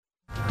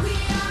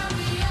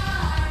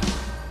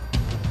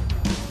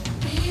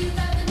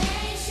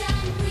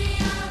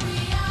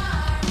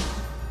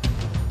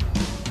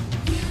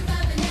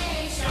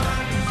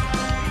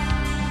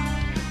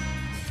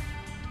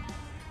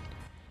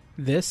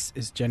This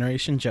is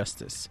Generation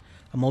Justice,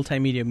 a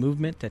multimedia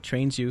movement that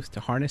trains youth to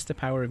harness the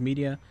power of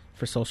media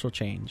for social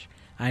change.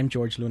 I'm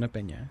George Luna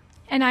Peña.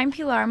 And I'm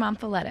Pilar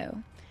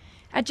Monfoletto.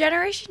 At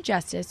Generation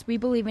Justice, we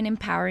believe in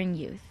empowering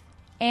youth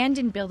and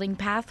in building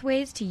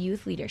pathways to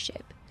youth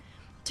leadership.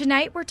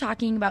 Tonight, we're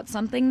talking about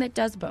something that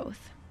does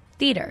both: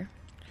 theater.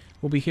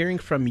 We'll be hearing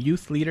from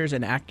youth leaders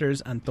and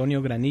actors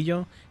Antonio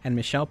Granillo and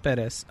Michelle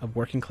Perez of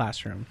Working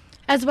Classroom,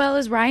 as well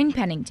as Ryan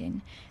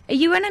Pennington, a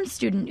UNM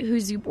student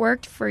who's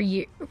worked for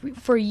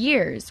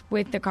years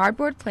with the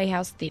Cardboard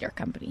Playhouse Theater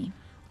Company.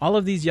 All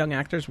of these young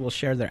actors will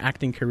share their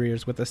acting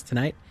careers with us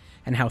tonight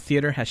and how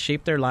theater has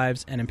shaped their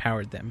lives and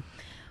empowered them.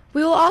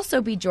 We will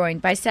also be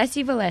joined by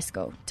Ceci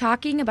Valesco,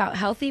 talking about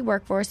Healthy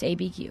Workforce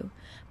ABQ.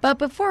 But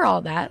before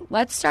all that,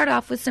 let's start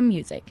off with some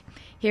music.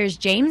 Here's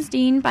James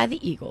Dean by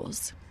the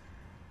Eagles.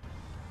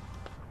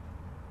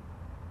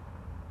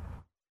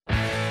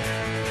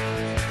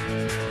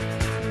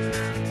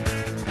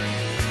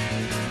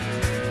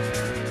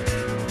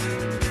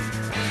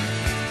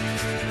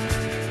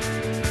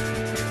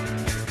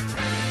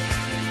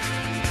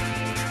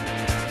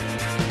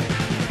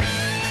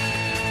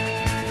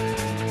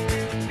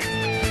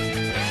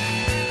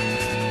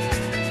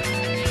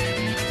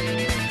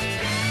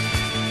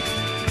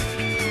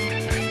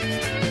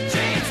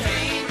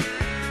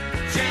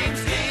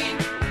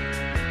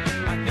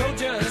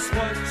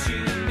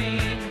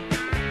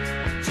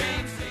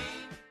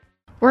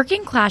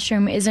 Working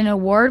Classroom is an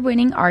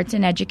award-winning arts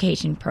and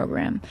education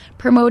program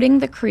promoting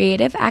the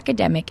creative,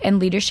 academic, and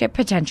leadership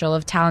potential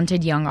of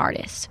talented young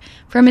artists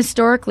from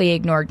historically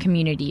ignored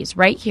communities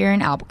right here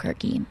in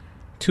Albuquerque.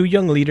 Two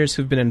young leaders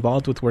who've been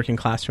involved with Working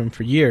Classroom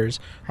for years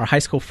are high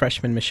school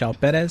freshman Michelle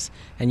Perez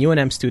and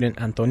UNM student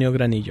Antonio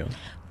Granillo.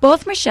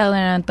 Both Michelle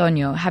and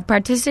Antonio have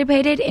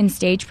participated in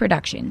stage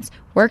productions,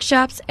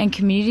 workshops, and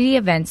community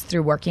events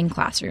through Working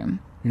Classroom.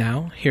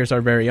 Now, here's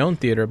our very own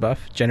theater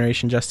buff,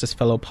 Generation Justice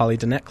fellow Polly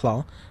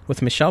Danette-Claw,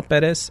 with Michelle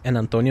Perez and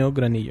Antonio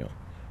Granillo.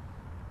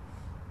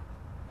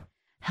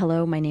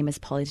 Hello, my name is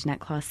Polly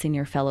Danette-Claw,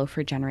 Senior Fellow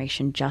for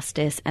Generation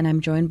Justice, and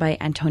I'm joined by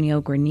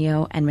Antonio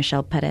Granillo and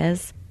Michelle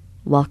Perez.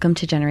 Welcome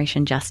to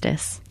Generation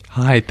Justice.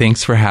 Hi,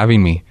 thanks for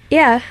having me.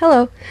 Yeah,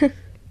 hello.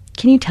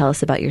 Can you tell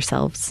us about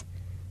yourselves?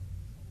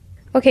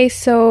 Okay,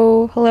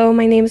 so hello,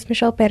 my name is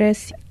Michelle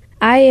Perez.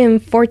 I am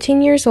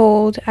 14 years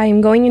old. I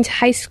am going into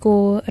high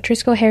school at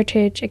Trisco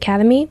Heritage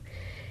Academy,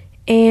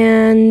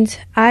 and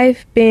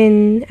I've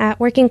been at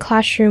Working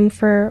Classroom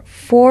for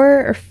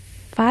 4 or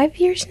 5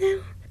 years now.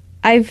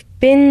 I've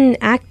been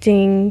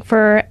acting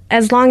for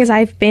as long as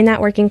I've been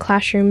at Working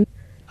Classroom.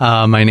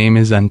 My name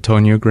is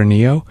Antonio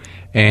Granillo,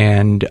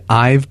 and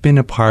I've been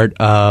a part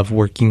of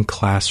Working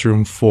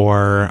Classroom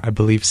for, I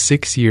believe,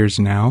 6 years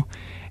now.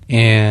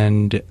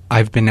 And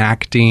I've been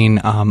acting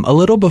a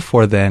little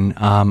before then.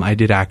 I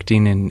did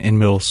acting in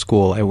middle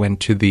school. I went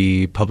to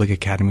the Public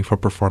Academy for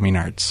Performing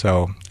Arts,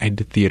 so I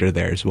did theater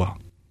there as well.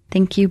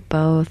 Thank you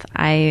both.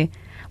 I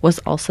was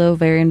also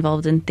very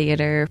involved in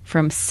theater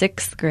from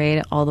 6th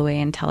grade all the way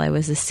until I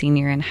was a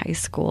senior in high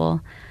school.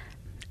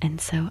 And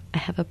so I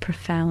have a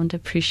profound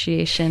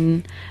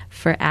appreciation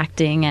for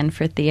acting and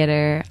for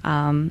theater.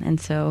 And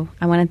so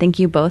I want to thank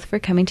you both for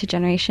coming to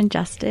Generation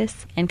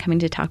Justice and coming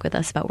to talk with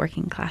us about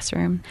Working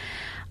Classroom.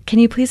 Can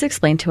you please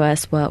explain to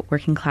us what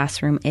Working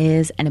Classroom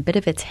is and a bit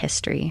of its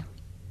history?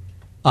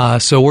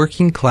 So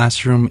Working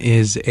Classroom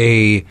is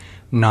a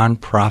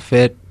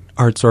nonprofit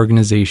arts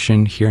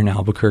organization here in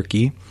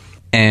Albuquerque.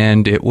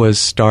 And it was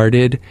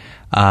started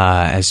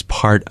as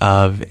part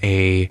of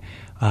a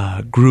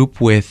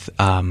group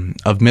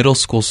of middle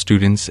school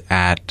students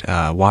at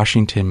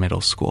Washington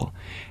Middle School,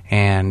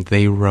 and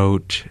they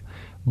wrote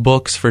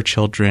books for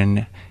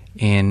children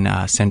in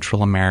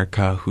Central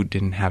America who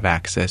didn't have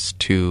access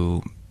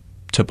to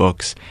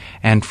books.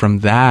 And from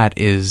that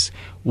is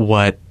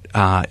what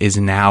is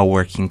now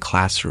Working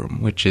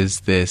Classroom, which is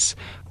this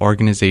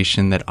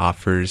organization that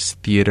offers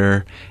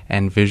theater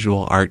and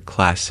visual art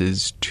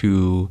classes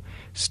to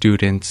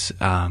students,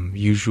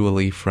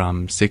 usually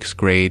from 6th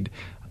grade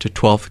to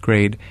 12th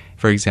grade.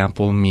 For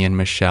example, me and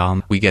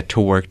Michelle, we get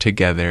to work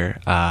together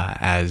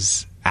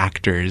as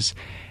actors.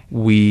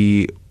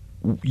 We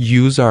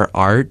use our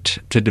art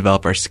to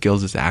develop our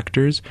skills as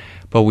actors,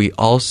 but we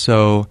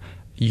also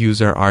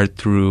use our art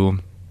through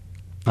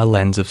a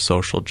lens of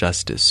social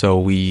justice. So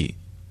we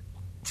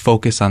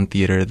focus on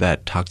theater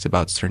that talks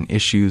about certain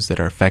issues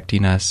that are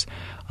affecting us,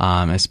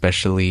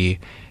 especially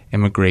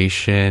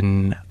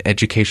immigration,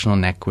 educational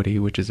inequity,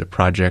 which is a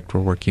project we're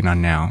working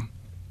on now.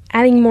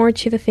 Adding more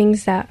to the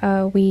things that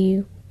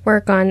we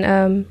work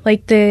on,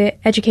 like the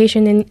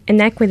education and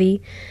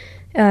inequity,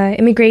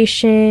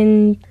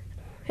 immigration,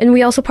 and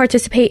we also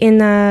participate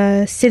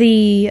in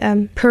city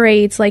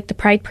parades like the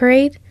Pride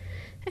Parade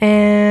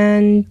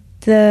and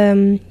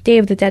the Day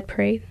of the Dead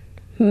Parade,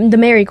 the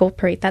Marigold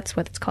Parade, that's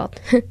what it's called.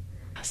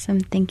 Awesome.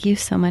 Thank you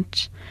so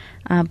much,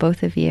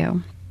 both of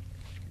you.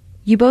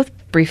 You both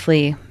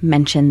briefly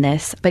mentioned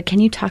this, but can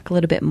you talk a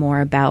little bit more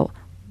about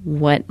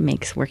what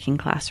makes Working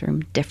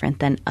Classroom different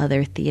than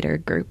other theater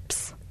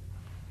groups?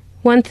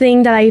 One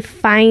thing that I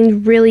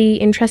find really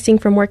interesting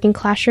from Working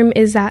Classroom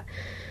is that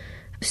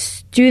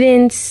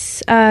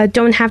students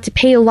don't have to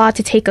pay a lot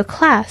to take a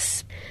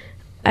class.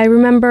 I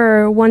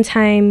remember one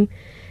time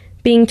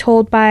being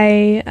told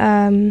by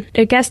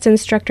a guest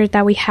instructor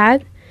that we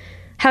had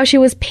how she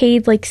was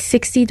paid like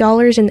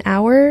 $60 an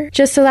hour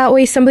just so that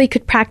way somebody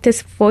could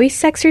practice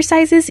voice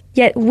exercises.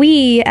 Yet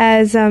we,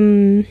 as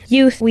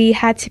youth, we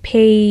had to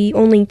pay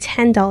only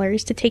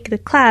 $10 to take the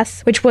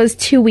class, which was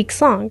 2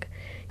 weeks long.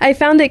 I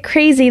found it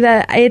crazy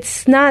that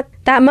it's not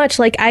that much.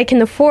 Like, I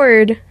can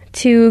afford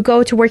to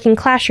go to Working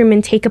Classroom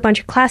and take a bunch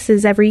of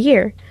classes every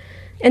year.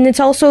 And it's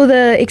also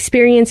the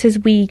experiences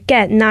we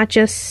get, not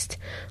just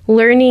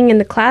learning in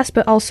the class,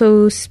 but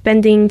also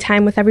spending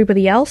time with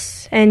everybody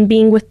else and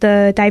being with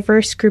the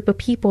diverse group of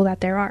people that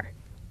there are.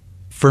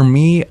 For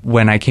me,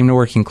 when I came to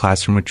Working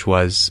Classroom, which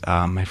was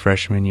my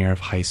freshman year of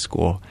high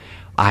school,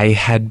 I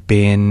had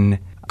been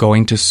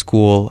going to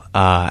school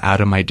out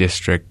of my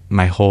district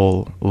my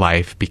whole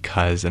life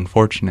because,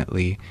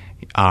 unfortunately,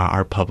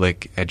 our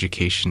public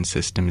education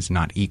system is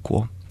not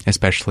equal,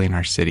 especially in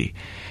our city.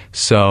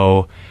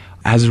 So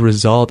as a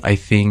result, I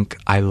think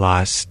I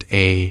lost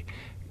a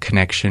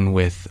connection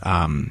with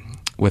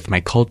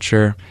my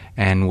culture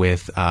and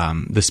with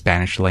the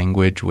Spanish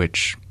language,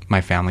 which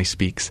my family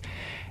speaks.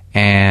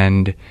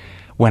 And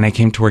when I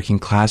came to Working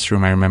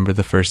Classroom, I remember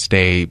the first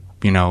day,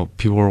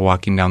 people were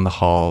walking down the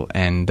hall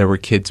and there were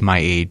kids my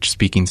age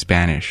speaking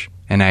Spanish.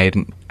 And I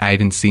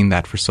hadn't seen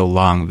that for so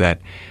long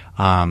that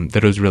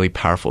it was really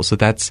powerful. So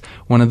that's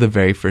one of the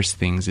very first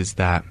things, is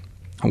that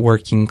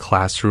Working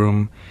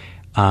Classroom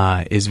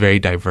is very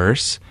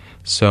diverse.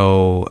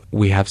 So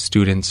we have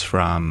students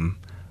from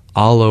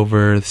all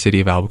over the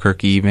city of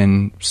Albuquerque,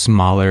 even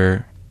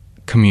smaller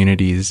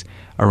communities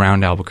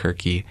around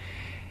Albuquerque,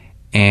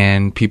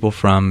 and people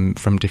from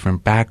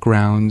different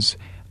backgrounds.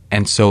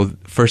 And so,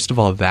 first of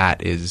all,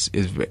 that is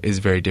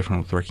very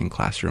different with Working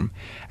Classroom.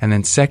 And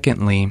then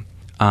secondly,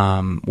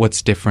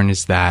 what's different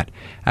is that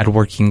at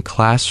Working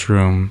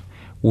Classroom,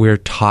 we're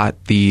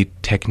taught the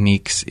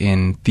techniques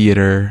in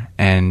theater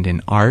and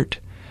in art,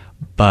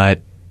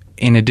 but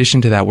in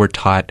addition to that, we're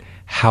taught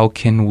how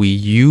can we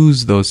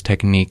use those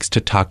techniques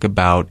to talk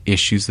about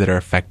issues that are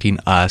affecting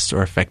us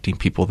or affecting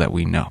people that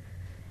we know.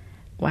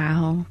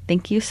 Wow.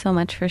 Thank you so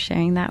much for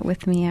sharing that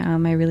with me.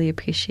 I really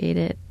appreciate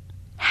it.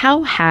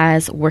 How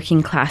has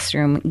Working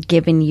Classroom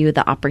given you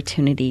the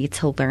opportunity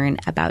to learn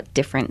about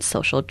different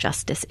social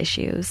justice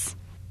issues?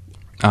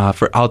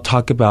 I'll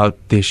talk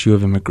about the issue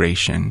of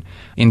immigration.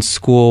 In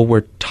school,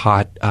 we're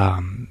taught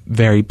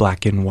very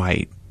black and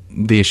white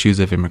the issues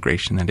of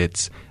immigration, that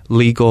it's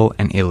legal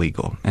and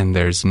illegal, and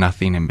there's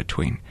nothing in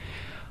between.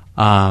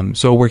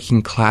 So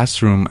Working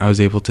Classroom, I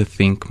was able to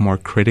think more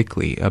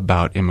critically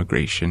about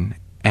immigration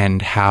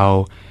and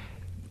how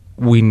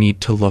we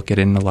need to look at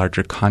it in a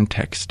larger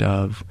context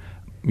of,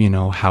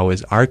 how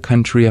is our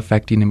country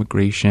affecting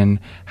immigration?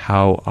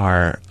 How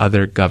are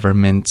other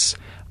governments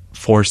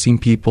forcing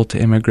people to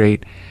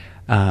immigrate?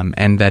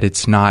 And that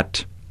it's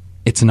not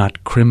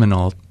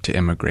criminal to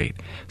immigrate.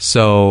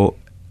 So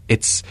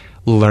it's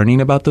learning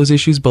about those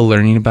issues, but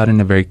learning about it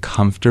in a very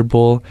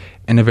comfortable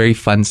and a very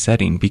fun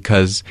setting,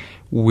 because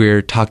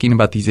we're talking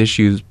about these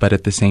issues, but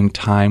at the same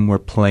time we're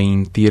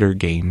playing theater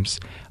games.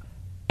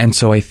 And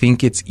so I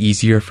think it's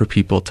easier for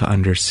people to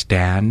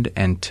understand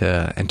and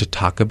to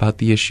talk about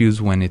the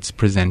issues when it's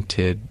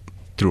presented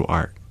through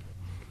art.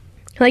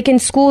 Like in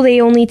school,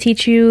 they only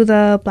teach you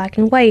the black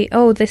and white.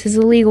 Oh, this is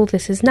illegal,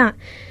 this is not.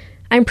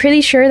 I'm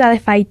pretty sure that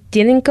if I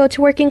didn't go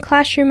to Working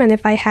Classroom and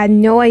if I had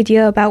no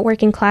idea about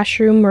Working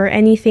Classroom or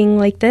anything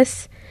like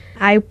this,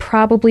 I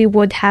probably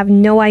would have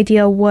no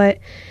idea what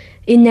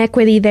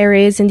inequity there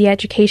is in the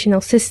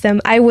educational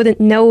system. I wouldn't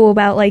know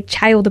about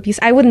child abuse.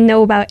 I wouldn't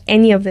know about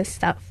any of this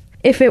stuff.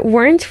 If it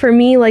weren't for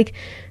me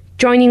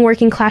joining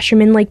Working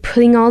Classroom and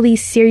putting all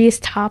these serious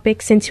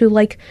topics into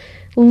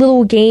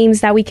little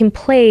games that we can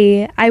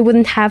play, I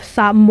wouldn't have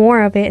thought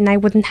more of it and I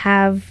wouldn't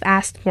have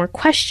asked more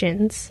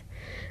questions.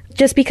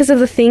 Just because of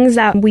the things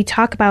that we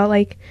talk about,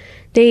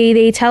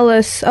 they tell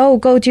us, oh,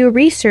 go do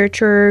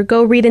research or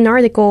go read an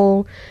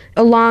article,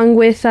 along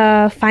with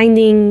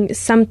finding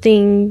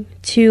something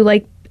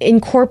to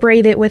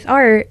incorporate it with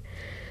art.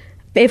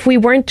 If we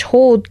weren't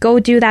told, go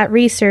do that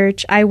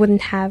research, I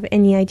wouldn't have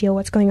any idea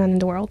what's going on in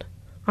the world,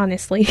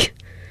 honestly.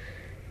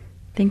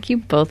 Thank you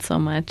both so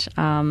much.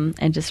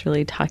 And just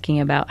really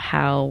talking about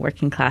how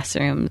Working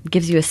Classroom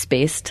gives you a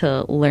space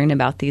to learn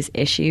about these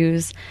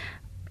issues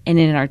in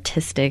an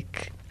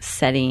artistic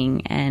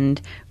setting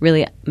and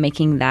really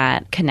making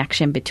that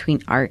connection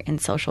between art and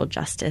social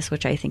justice,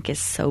 which I think is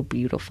so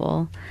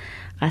beautiful.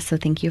 So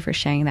thank you for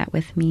sharing that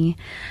with me.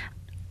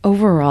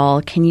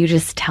 Overall, can you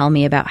just tell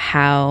me about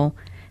how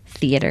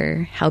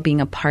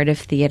being a part of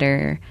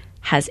theater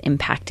has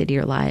impacted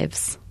your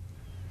lives?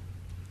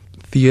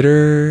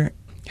 Theater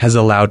has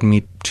allowed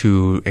me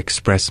to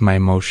express my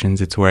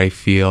emotions. It's where I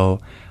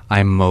feel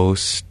I'm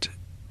most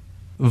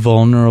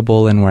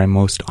vulnerable and where I'm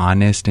most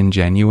honest and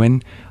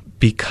genuine.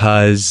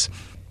 Because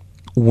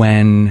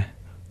when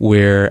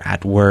we're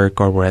at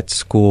work or we're at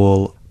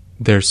school,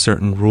 there's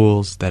certain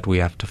rules that we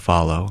have to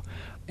follow.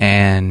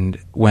 And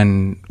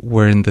when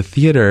we're in the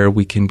theater,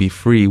 we can be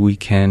free. We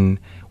can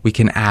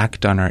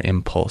act on our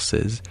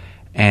impulses.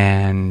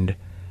 And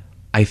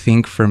I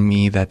think for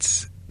me,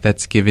 that's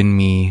given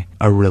me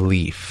a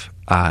relief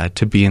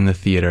to be in the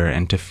theater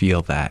and to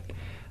feel that.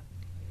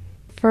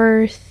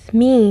 For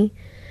me,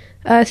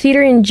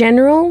 theater in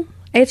general,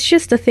 it's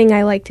just a thing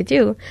I like to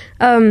do.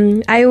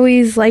 I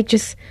always like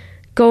just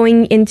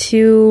going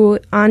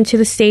onto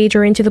the stage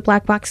or into the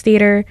black box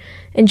theater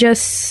and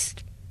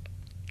just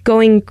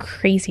going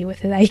crazy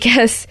with it, I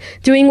guess.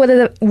 Doing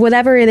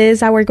whatever it is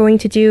that we're going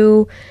to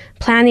do,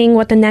 planning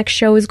what the next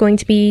show is going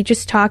to be,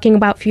 just talking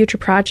about future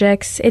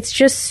projects. It's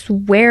just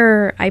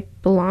where I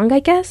belong, I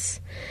guess.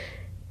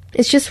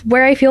 It's just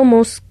where I feel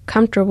most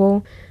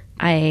comfortable.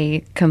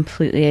 I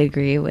completely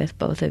agree with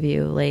both of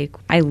you. Like,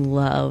 I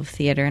love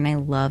theater and I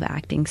love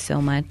acting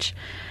so much.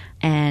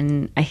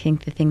 And I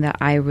think the thing that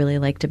I really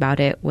liked about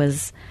it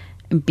was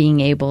being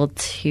able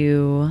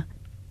to,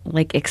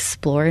 like,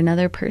 explore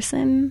another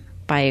person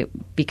by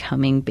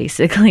becoming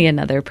basically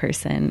another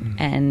person,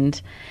 and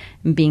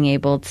being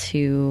able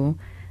to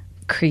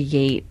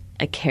create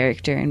a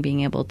character and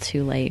being able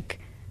to, like,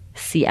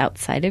 see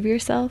outside of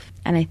yourself.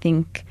 And I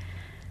think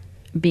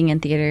being in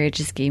theater, it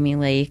just gave me,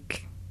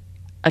 like,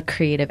 a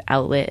creative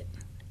outlet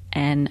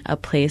and a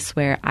place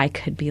where I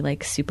could be,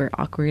 like, super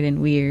awkward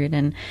and weird,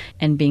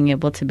 and being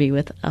able to be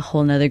with a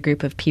whole nother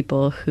group of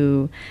people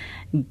who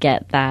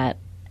get that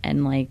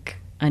and, like,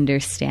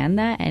 understand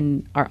that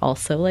and are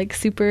also, like,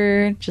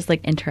 super just, like,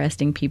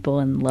 interesting people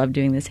and love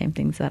doing the same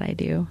things that I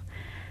do.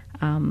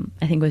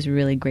 I think was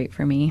really great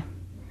for me.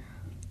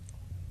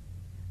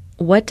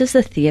 What does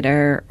the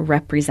theater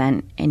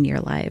represent in your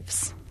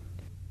lives?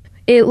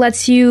 It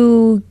lets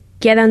you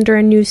get under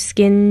a new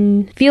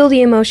skin, feel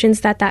the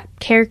emotions that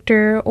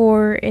character,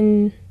 or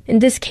in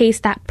this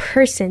case, that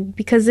person,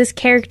 because this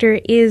character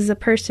is a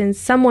person.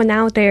 Someone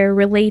out there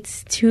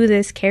relates to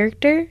this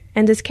character,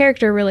 and this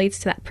character relates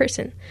to that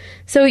person.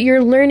 So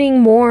you're learning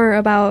more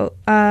about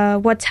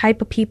what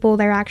type of people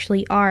there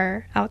actually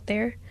are out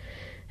there.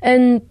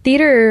 And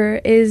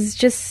theater is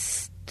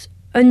just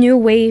a new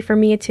way for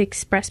me to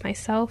express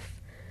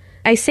myself.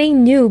 I say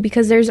new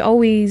because there's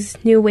always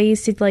new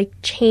ways to, like,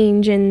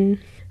 change and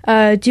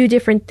do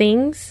different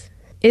things.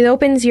 It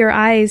opens your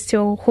eyes to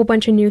a whole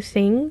bunch of new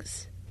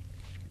things.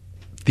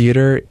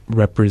 Theater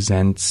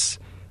represents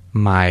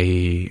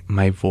my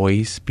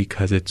voice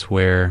because it's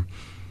where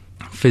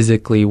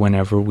physically,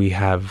 whenever we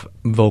have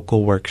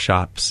vocal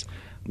workshops,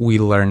 we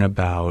learn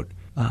about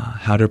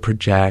how to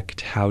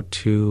project, how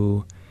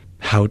to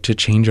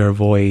change our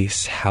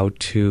voice, how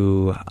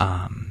to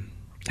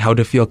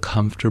feel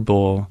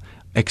comfortable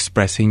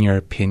expressing your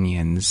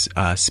opinions,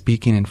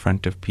 speaking in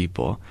front of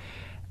people.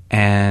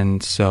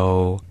 And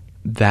so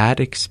that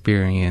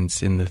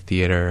experience in the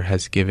theater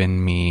has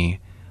given me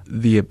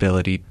the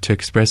ability to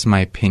express my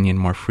opinion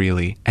more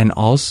freely, and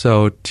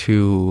also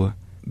to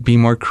be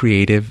more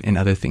creative in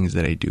other things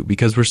that I do.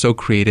 Because we're so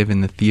creative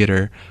in the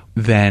theater,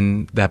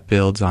 then that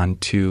builds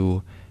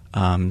onto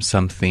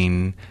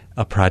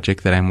a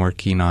project that I'm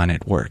working on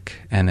at work.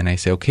 And then I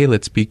say, okay,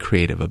 let's be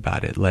creative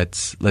about it.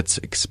 Let's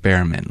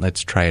experiment.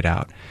 Let's try it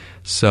out.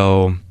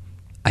 So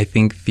I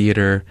think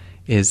theater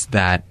is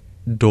that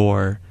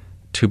door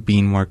to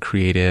being more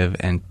creative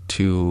and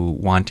to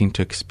wanting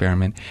to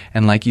experiment.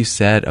 And like you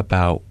said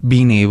about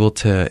being able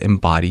to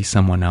embody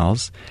someone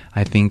else,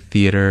 I think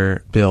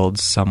theater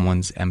builds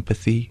someone's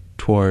empathy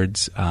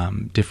towards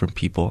different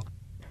people.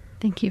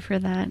 Thank you for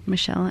that,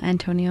 Michelle,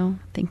 Antonio.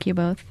 Thank you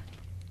both.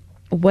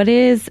 What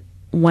is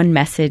one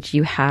message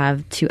you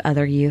have to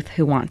other youth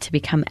who want to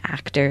become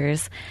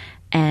actors,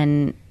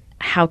 and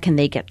how can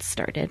they get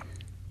started?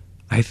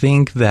 I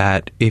think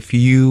that if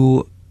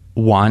you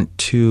want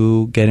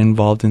to get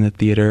involved in the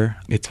theater,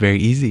 it's very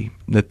easy.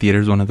 The theater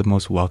is one of the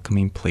most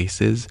welcoming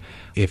places.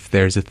 If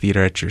there's a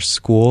theater at your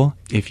school,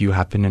 if you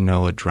happen to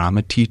know a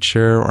drama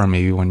teacher or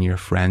maybe one of your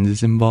friends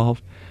is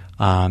involved,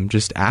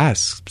 just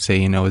ask.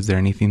 Say, is there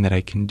anything that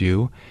I can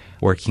do?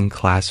 Working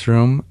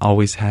Classroom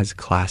always has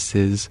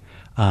classes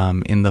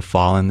in the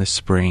fall and the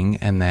spring,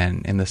 and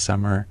then in the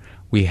summer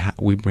we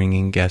bring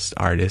in guest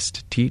artists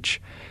to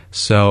teach.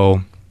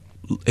 So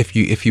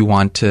if you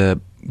want to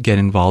get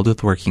involved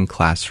with Working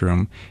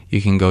Classroom,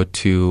 you can go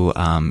to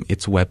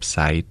its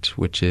website,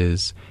 which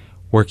is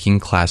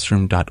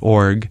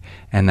workingclassroom.org,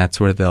 and that's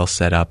where they'll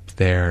set up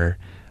their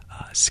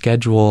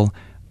schedule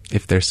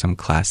if there's some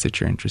class that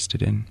you're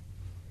interested in.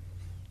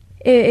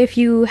 If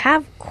you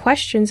have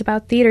questions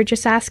about theater,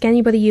 just ask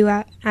anybody you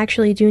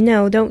actually do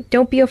know.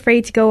 Don't be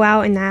afraid to go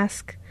out and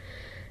ask.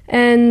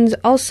 And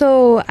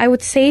also, I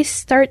would say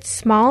start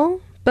small,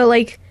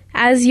 but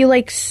as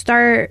you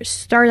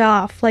start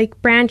off,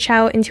 branch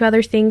out into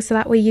other things so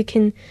that way you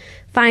can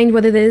find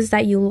what it is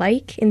that you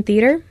like in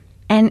theater.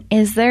 And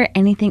is there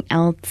anything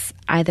else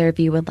either of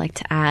you would like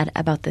to add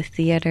about the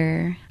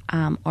theater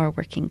or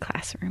Working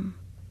Classroom?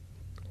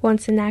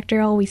 Once an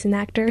actor, always an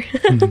actor.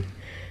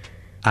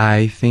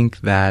 I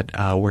think that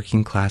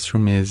Working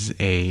Classroom is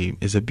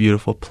a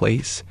beautiful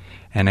place,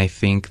 And I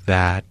think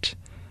that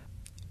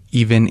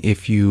even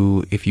if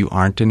you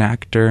aren't an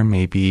actor,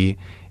 maybe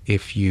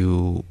if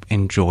you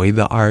enjoy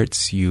the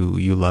arts,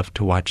 you love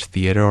to watch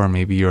theater, or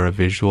maybe you're a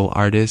visual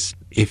artist,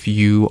 if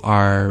you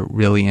are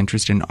really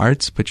interested in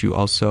arts, but you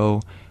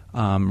also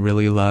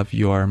really love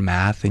your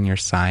math and your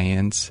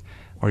science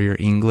or your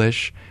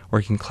English,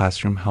 Working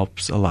Classroom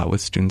helps a lot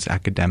with students'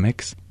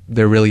 academics.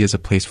 There really is a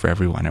place for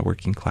everyone at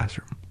Working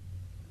Classroom.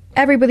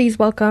 Everybody's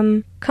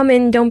welcome. Come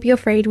in, don't be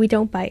afraid, we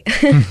don't bite.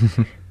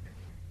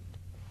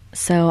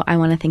 So I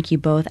want to thank you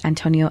both,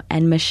 Antonio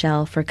and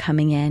Michelle, for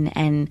coming in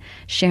and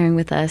sharing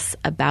with us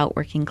about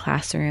Working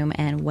Classroom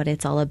and what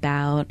it's all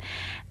about,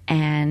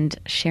 and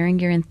sharing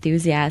your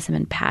enthusiasm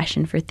and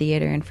passion for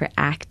theater and for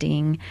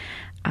acting.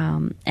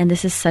 And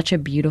this is such a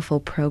beautiful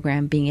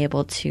program, being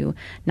able to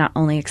not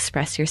only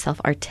express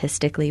yourself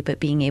artistically, but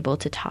being able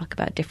to talk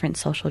about different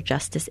social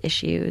justice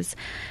issues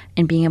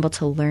and being able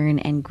to learn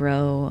and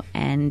grow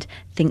and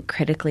think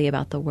critically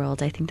about the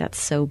world. I think that's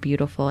so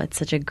beautiful. It's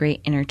such a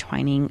great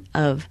intertwining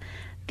of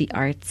the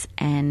arts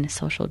and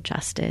social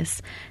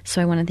justice.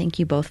 So I want to thank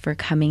you both for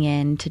coming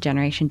in to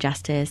Generation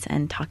Justice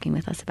and talking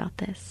with us about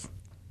this.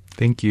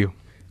 Thank you.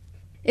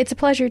 It's a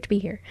pleasure to be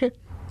here.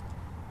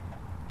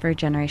 For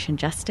Generation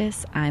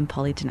Justice, I'm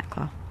Polly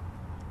Denekloff.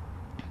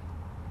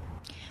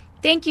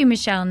 Thank you,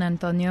 Michelle and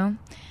Antonio.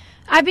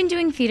 I've been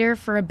doing theater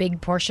for a big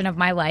portion of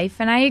my life,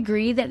 and I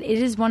agree that it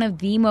is one of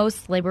the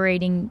most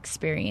liberating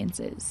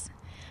experiences.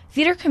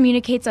 Theater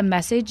communicates a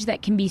message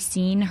that can be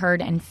seen, heard,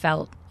 and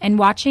felt, and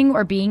watching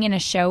or being in a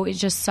show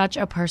is just such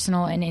a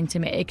personal and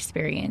intimate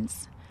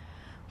experience.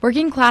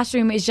 Working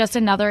Classroom is just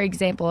another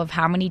example of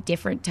how many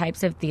different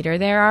types of theater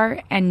there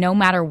are, and no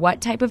matter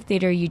what type of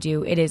theater you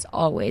do, it is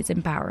always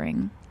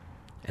empowering.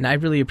 And I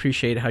really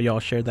appreciate how y'all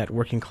shared that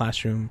Working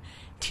Classroom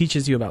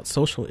teaches you about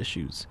social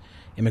issues,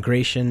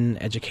 immigration,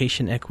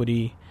 education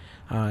equity.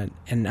 And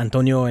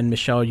Antonio and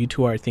Michelle, you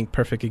two are, I think,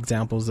 perfect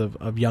examples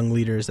of young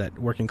leaders that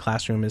Working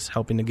Classroom is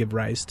helping to give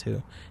rise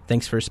to.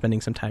 Thanks for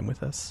spending some time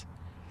with us.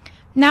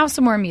 Now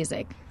some more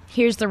music.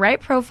 Here's The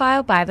Right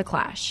Profile by The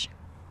Clash.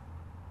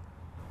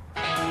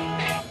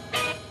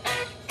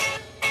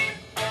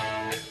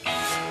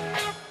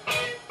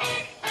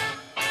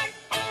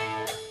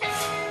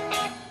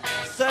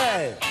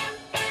 Say,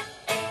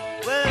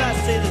 where did I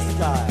see this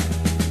guy?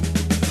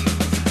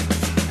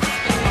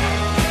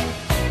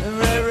 In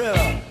Red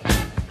River,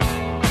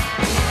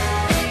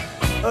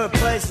 or a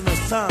place in the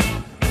sun.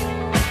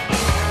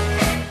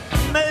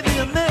 Maybe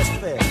a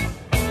misfit,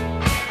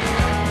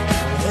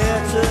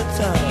 here to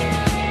turn.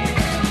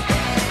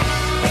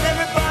 And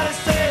everybody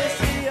says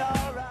he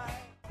alright.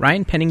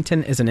 Ryan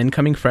Pennington is an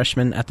incoming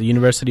freshman at the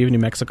University of New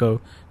Mexico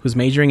who's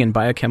majoring in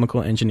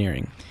biochemical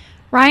engineering.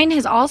 Ryan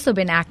has also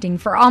been acting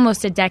for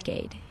almost a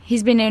decade.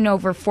 He's been in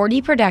over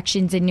 40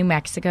 productions in New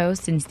Mexico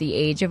since the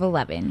age of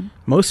 11.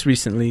 Most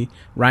recently,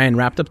 Ryan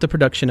wrapped up the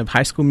production of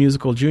High School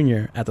Musical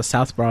Junior at the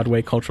South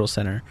Broadway Cultural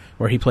Center,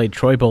 where he played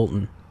Troy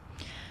Bolton.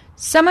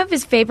 Some of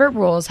his favorite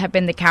roles have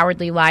been the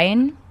Cowardly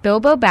Lion,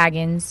 Bilbo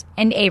Baggins,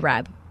 and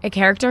Arab, a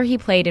character he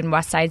played in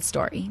West Side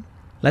Story.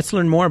 Let's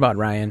learn more about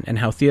Ryan and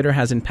how theater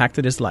has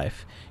impacted his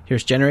life.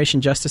 Here's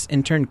Generation Justice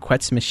intern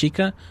Quetz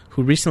Mashika,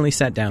 who recently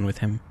sat down with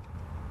him.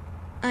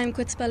 I'm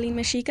Quetzpali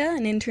Mashika,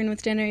 an intern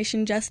with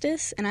Generation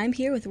Justice, and I'm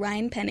here with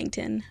Ryan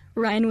Pennington.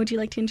 Ryan, would you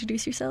like to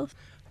introduce yourself?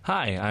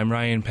 Hi, I'm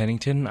Ryan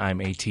Pennington.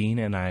 I'm 18,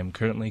 and I'm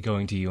currently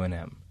going to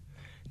UNM.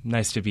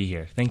 Nice to be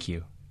here. Thank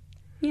you.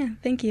 Yeah,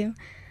 thank you.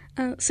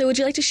 So would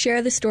you like to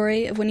share the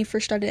story of when you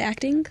first started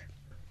acting?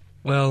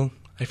 Well,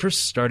 I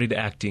first started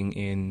acting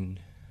in,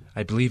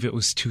 I believe it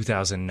was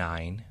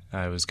 2009.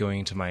 I was going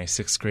into my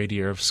 6th grade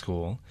year of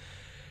school,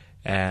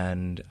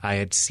 and I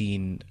had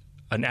seen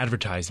an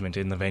advertisement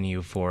in the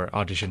venue for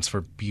auditions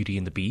for Beauty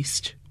and the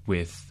Beast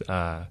with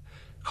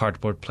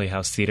Cardboard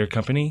Playhouse Theater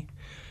Company.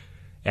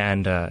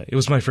 And it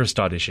was my first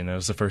audition. It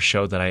was the first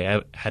show that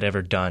I had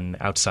ever done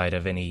outside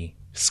of any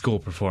school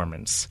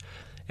performance.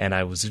 And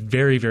I was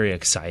very, very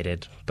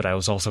excited, but I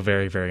was also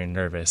very, very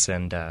nervous.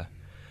 And I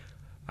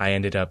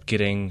ended up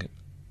getting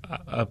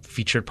a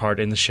featured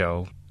part in the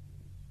show.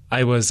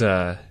 I was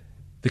the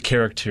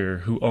character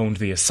who owned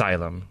the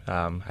asylum.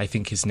 I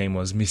think his name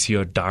was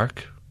Monsieur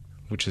Dark,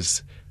 which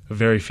is a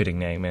very fitting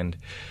name. And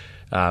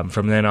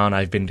from then on,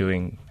 I've been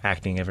doing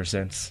acting ever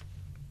since.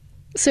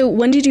 So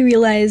when did you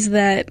realize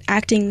that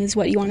acting is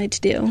what you wanted to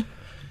do?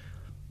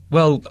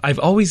 Well, I've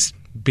always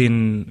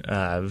been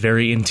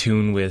very in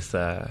tune with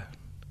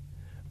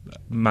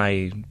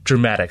my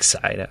dramatic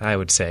side, I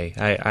would say.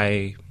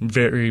 I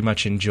very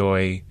much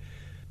enjoy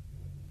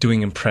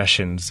doing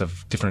impressions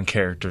of different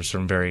characters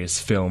from various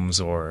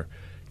films or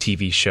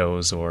TV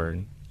shows or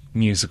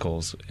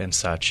musicals and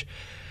such.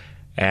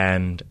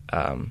 And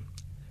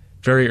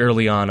very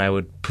early on, I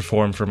would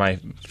perform for my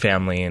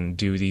family and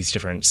do these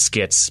different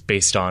skits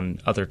based on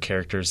other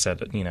characters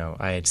that, you know,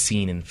 I had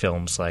seen in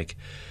films like,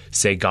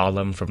 say,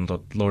 Gollum from The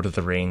Lord of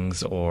the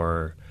Rings,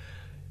 or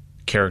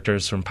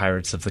characters from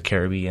Pirates of the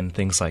Caribbean,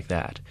 things like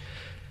that.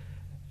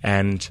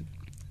 And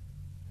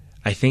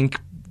I think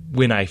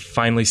when I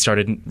finally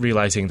started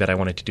realizing that I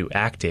wanted to do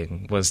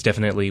acting was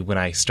definitely when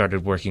I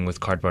started working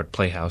with Cardboard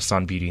Playhouse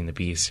on Beauty and the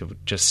Beast.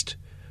 It just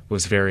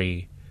was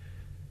very,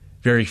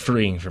 very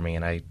freeing for me,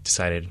 and I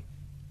decided,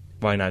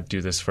 why not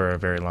do this for a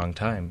very long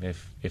time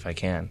if I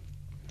can?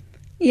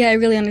 Yeah, I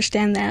really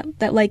understand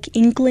that like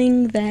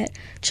inkling that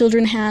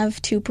children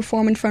have to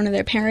perform in front of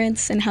their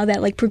parents, and how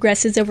that like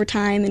progresses over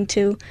time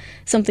into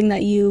something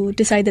that you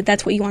decide that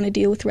that's what you want to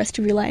do with the rest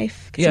of your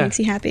life because it makes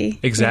you happy.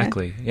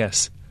 Exactly, Yeah.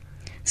 yes.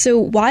 So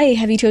why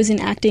have you chosen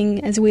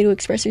acting as a way to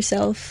express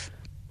yourself?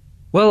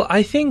 Well,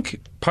 I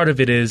think part of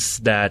it is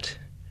that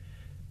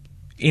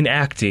in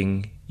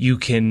acting, you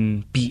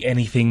can be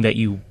anything that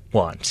you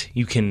want.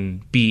 You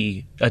can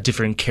be a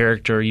different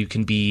character. You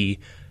can be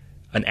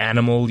an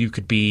animal. You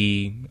could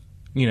be,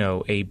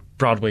 a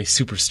Broadway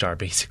superstar,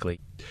 basically.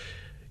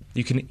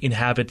 You can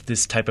inhabit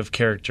this type of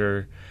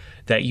character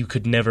that you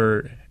could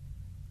never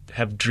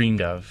have dreamed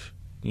of,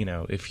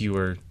 if you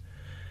were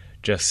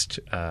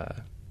just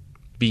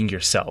being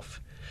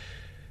yourself.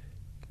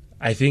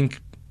 I think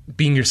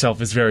being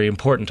yourself is very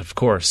important, of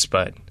course,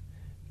 but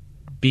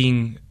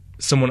being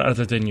someone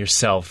other than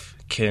yourself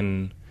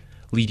can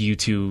lead you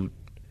to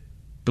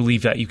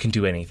believe that you can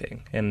do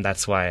anything. And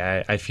that's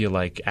why I feel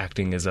like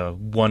acting is a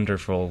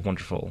wonderful,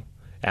 wonderful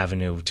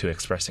avenue to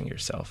expressing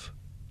yourself.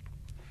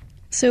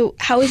 So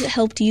how has it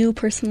helped you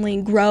personally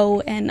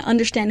grow and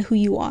understand who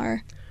you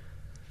are?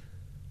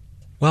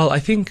 Well, I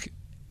think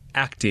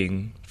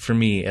acting, for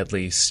me at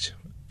least,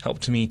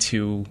 helped me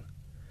to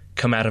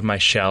come out of my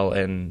shell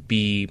and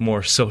be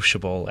more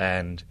sociable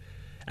and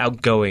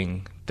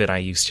outgoing than I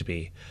used to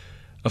be.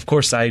 Of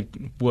course, I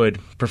would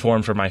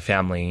perform for my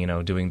family,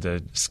 doing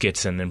the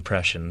skits and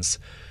impressions.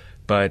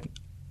 But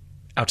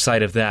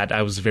outside of that,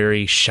 I was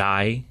very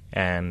shy,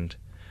 and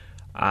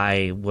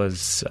I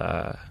was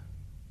a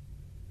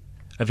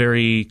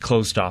very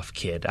closed-off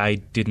kid. I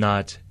did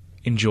not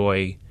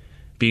enjoy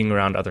being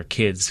around other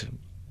kids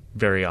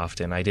very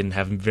often. I didn't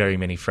have very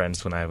many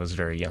friends when I was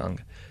very young.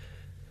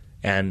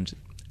 And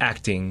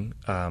acting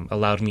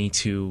allowed me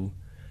to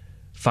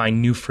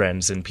find new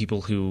friends and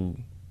people who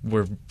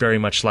were very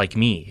much like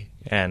me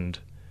and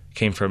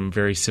came from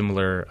very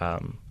similar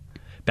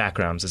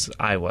backgrounds as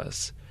I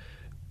was.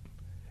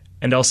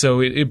 And also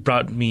it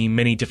brought me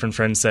many different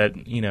friends that,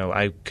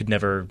 I could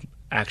never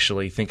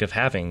actually think of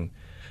having.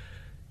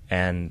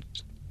 And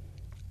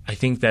I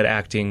think that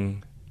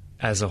acting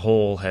as a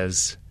whole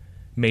has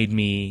made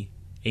me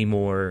a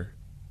more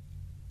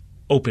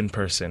open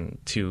person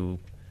to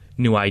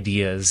new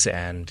ideas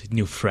and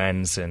new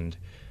friends and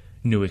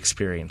new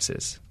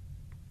experiences.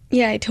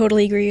 Yeah, I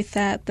totally agree with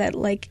that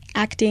like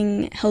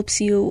acting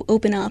helps you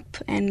open up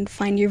and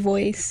find your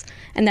voice.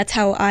 And that's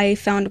how I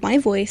found my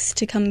voice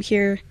to come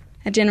here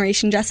at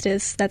Generation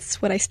Justice.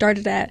 That's what I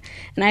started at.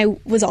 And I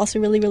was also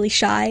really, really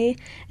shy,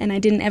 and I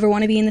didn't ever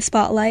want to be in the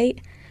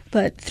spotlight.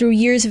 But through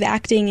years of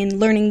acting and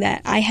learning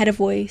that I had a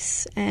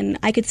voice and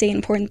I could say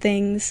important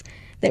things,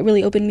 that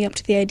really opened me up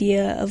to the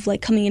idea of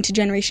like coming into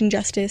Generation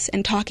Justice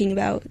and talking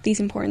about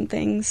these important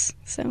things.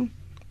 So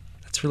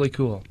that's really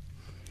cool.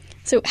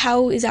 So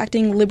how is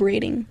acting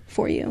liberating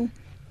for you?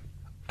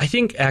 I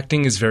think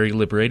acting is very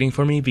liberating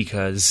for me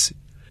because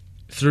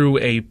through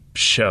a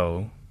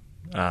show,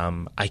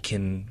 I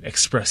can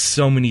express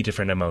so many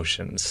different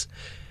emotions,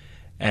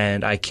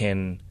 and I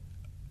can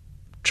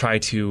try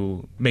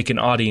to make an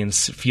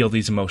audience feel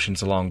these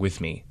emotions along with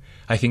me.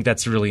 I think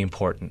that's really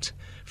important.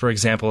 For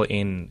example,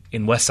 in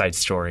West Side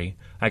Story,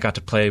 I got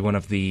to play one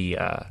of the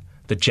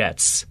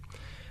Jets.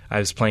 I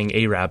was playing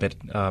Arab at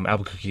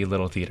Albuquerque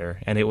Little Theater,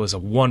 and it was a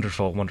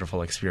wonderful,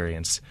 wonderful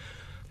experience.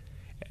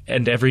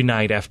 And every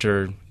night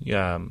after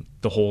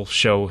the whole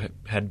show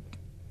had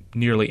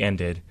nearly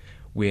ended,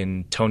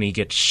 when Tony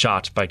gets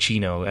shot by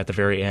Chino at the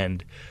very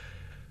end,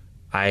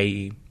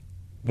 I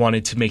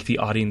wanted to make the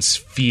audience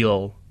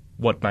feel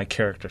what my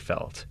character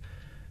felt.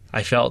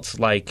 I felt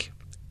like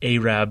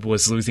Arab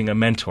was losing a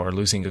mentor,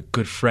 losing a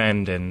good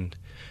friend, and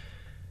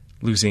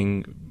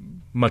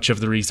losing much of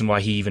the reason why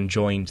he even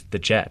joined the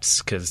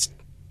Jets, because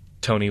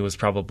Tony was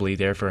probably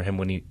there for him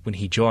when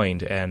he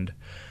joined, and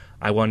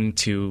I wanted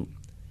to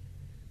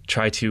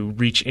try to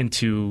reach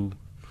into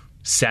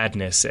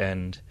sadness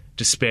and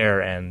despair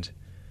and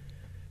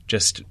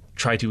just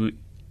try to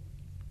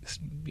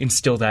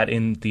instill that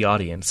in the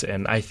audience.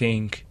 And I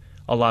think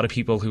a lot of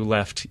people who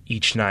left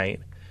each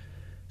night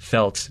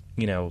felt,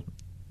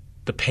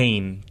 the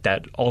pain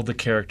that all the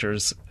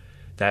characters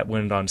that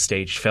went on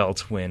stage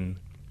felt when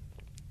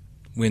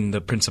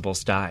the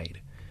principals died.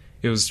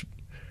 It was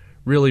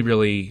really,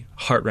 really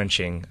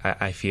heart-wrenching,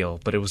 I feel,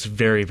 but it was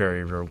very,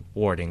 very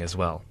rewarding as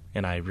well,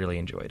 and I really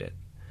enjoyed it.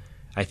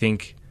 I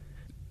think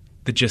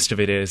the gist of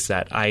it is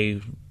that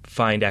I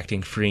find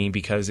acting freeing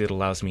because it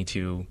allows me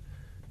to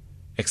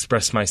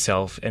express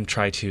myself and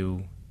try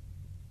to,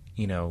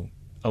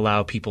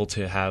 allow people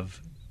to have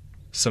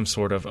some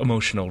sort of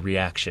emotional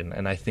reaction,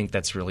 and I think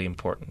that's really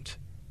important.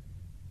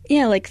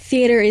 Yeah, like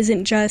theater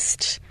isn't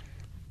just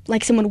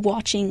like someone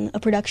watching a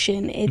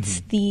production. It's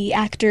the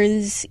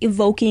actors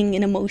evoking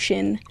an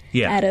emotion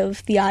out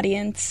of the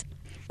audience.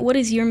 What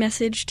is your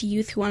message to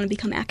youth who want to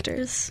become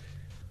actors?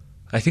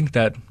 I think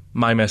that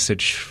my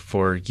message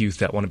for youth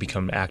that want to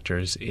become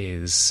actors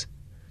is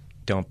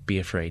don't be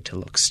afraid to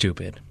look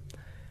stupid.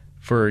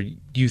 For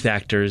youth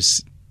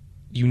actors,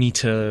 you need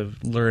to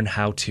learn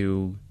how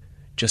to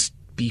just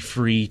be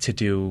free to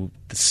do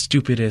the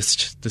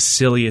stupidest, the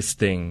silliest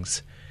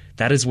things.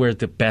 That is where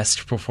the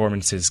best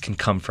performances can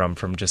come from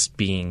just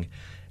being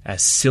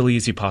as silly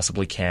as you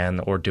possibly can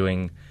or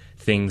doing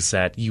things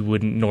that you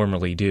wouldn't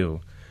normally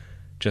do.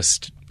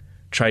 Just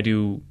try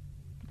to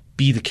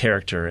be the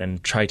character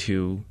and try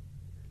to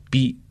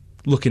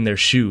look in their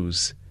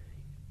shoes.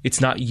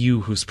 It's not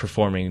you who's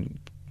performing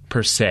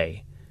per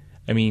se.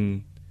 I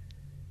mean,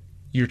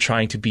 you're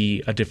trying to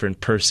be a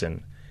different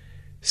person,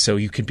 so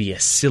you can be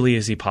as silly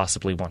as you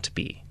possibly want to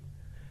be.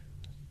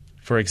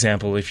 For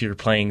example, if you're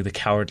playing the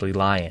Cowardly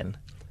Lion,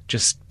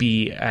 just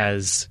be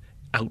as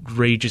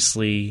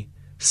outrageously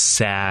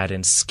sad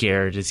and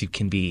scared as you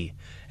can be,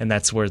 and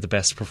that's where the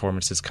best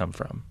performances come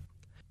from.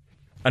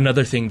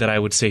 Another thing that I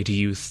would say to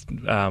youth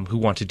who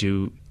want to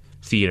do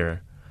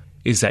theater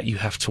is that you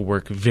have to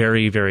work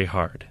very, very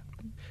hard.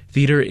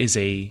 Theater is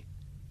a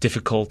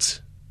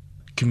difficult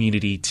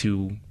community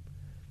to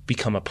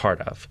become a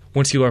part of.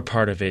 Once you are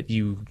part of it,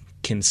 you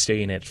can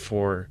stay in it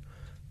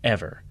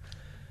forever.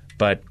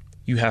 But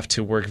you have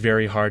to work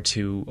very hard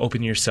to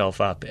open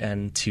yourself up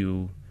and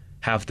to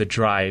have the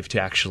drive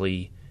to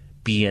actually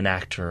be an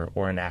actor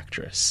or an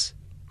actress.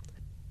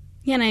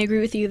 Yeah, and I agree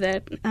with you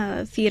that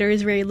theater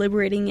is a very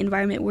liberating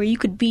environment where you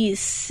could be as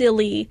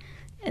silly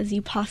as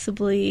you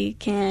possibly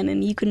can,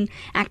 and you can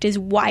act as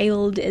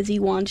wild as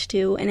you want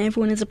to, and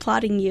everyone is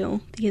applauding you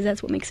because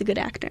that's what makes a good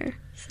actor.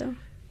 So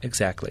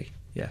Exactly,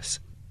 yes.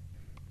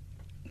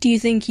 do you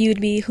think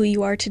you'd be who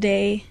you are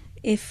today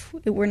if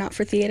it were not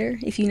for theater,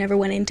 if you never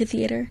went into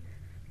theater?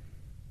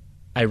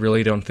 I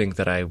really don't think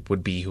that I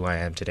would be who I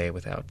am today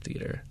without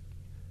theater.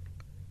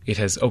 It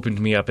has opened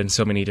me up in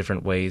so many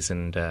different ways,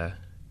 and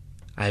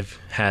I've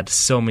had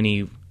so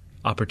many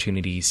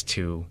opportunities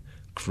to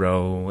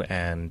grow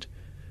and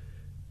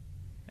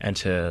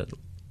to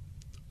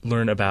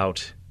learn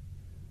about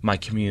my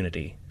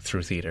community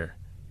through theater.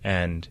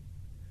 And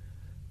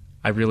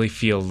I really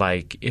feel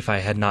like if I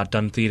had not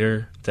done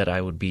theater, that I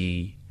would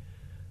be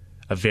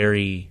a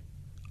very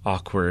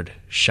awkward,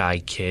 shy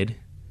kid.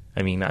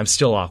 I mean, I'm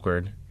still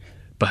awkward,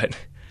 but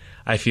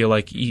I feel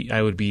like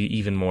I would be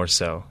even more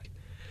so.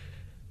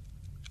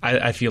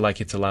 I feel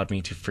like it's allowed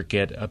me to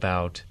forget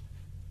about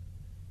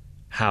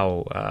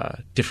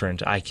how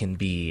different I can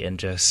be and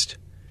just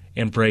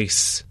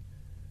embrace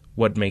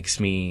what makes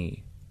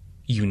me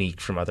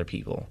unique from other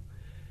people.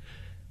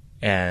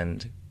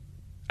 And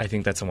I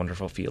think that's a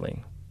wonderful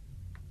feeling.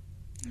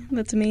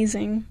 That's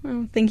amazing.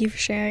 Well, thank you for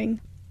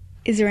sharing.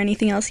 Is there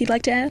anything else you'd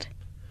like to add?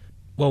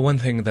 Well, one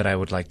thing that I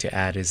would like to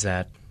add is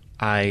that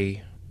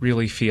I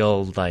really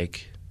feel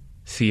like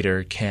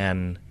theater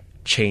can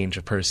change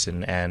a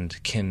person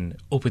and can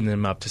open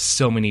them up to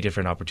so many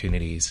different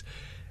opportunities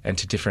and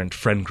to different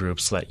friend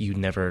groups that you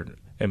never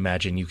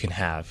imagine you can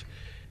have.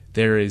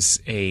 There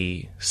is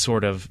a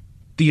sort of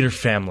theater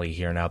family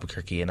here in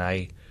Albuquerque, and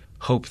I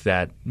hope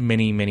that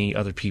many, many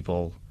other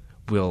people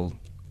will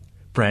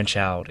branch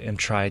out and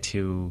try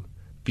to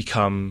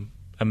become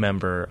a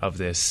member of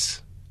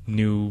this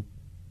new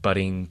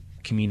budding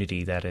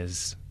community that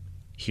is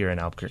here in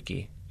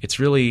Albuquerque. It's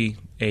really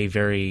a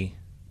very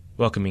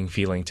welcoming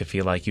feeling to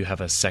feel like you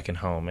have a second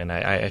home, and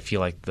I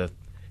feel like the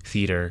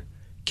theater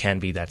can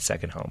be that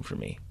second home for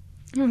me.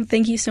 Oh,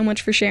 thank you so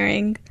much for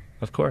sharing.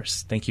 Of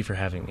course. Thank you for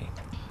having me.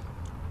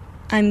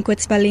 I'm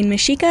Quetzalin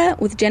Mexica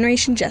with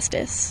Generation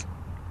Justice.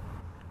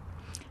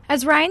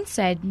 As Ryan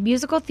said,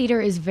 musical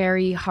theater is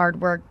very hard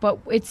work, but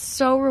it's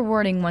so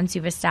rewarding once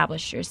you've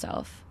established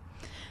yourself.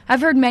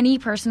 I've heard many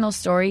personal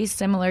stories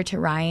similar to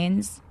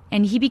Ryan's,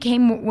 and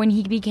when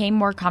he became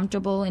more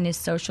comfortable in his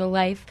social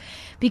life,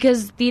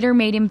 because theater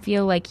made him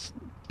feel like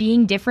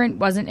being different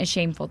wasn't a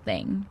shameful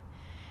thing.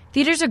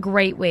 Theater's a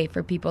great way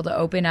for people to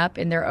open up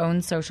in their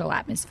own social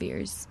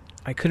atmospheres.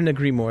 I couldn't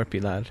agree more,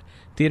 Pilar.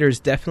 Theater is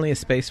definitely a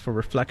space for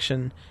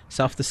reflection,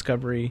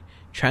 self-discovery,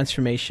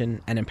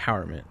 transformation, and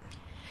empowerment.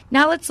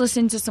 Now let's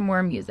listen to some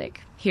more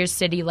music. Here's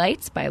City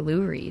Lights by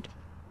Lou Reed.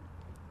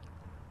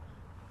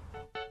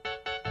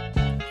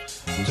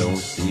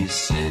 Don't these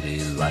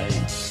city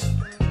lights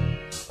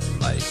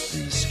light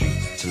these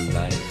streets to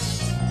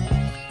lights?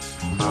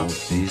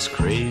 Won't these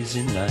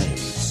crazy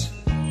nights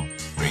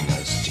bring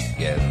us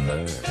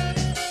together?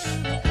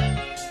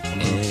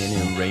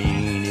 Any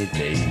rainy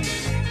day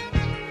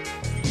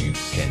you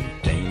can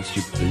dance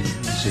your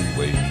blues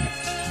away.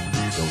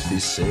 Don't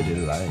these city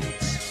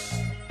lights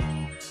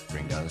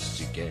bring us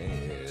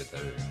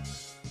together?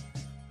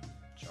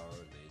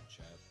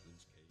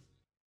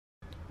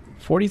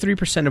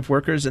 43% of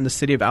workers in the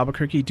city of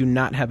Albuquerque do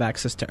not have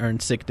access to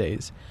earned sick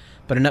days,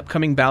 but an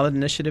upcoming ballot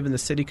initiative in the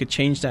city could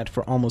change that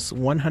for almost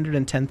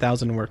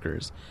 110,000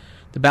 workers.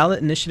 The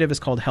ballot initiative is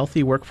called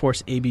Healthy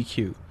Workforce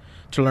ABQ.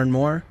 To learn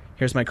more,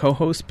 here's my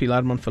co-host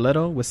Pilar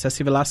Monfalero with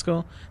Ceci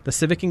Velasco, the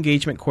Civic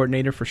Engagement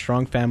Coordinator for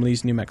Strong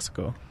Families New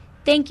Mexico.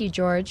 Thank you,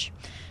 George.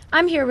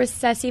 I'm here with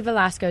Ceci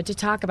Velasco to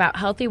talk about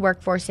Healthy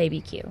Workforce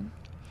ABQ.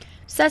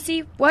 Ceci,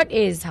 what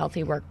is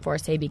Healthy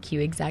Workforce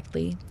ABQ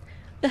exactly?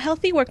 The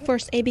Healthy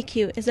Workforce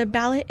ABQ is a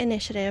ballot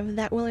initiative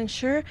that will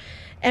ensure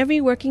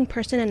every working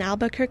person in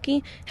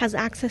Albuquerque has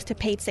access to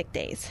paid sick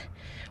days.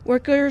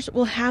 Workers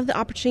will have the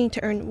opportunity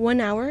to earn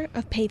 1 hour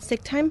of paid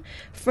sick time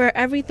for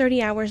every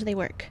 30 hours they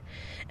work.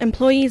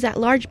 Employees at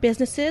large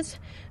businesses,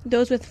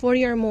 those with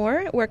 40 or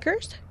more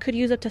workers, could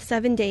use up to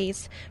 7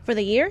 days for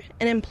the year,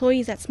 and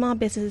employees at small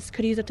businesses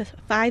could use up to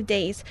 5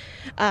 days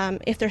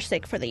if they're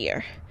sick for the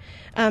year.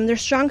 There's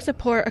strong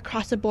support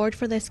across the board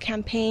for this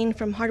campaign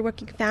from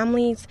hardworking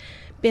families,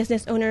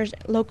 business owners,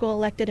 local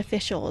elected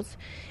officials.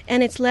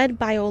 And it's led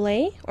by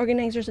OLE,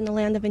 Organizers in the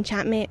Land of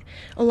Enchantment,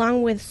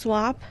 along with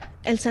SWAP,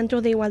 El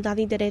Centro de Igualdad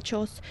y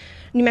Derechos,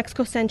 New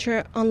Mexico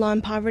Center on Law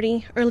and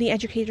Poverty, Early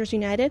Educators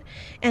United,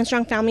 and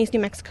Strong Families New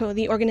Mexico,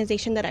 the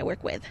organization that I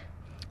work with.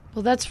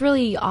 Well, that's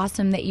really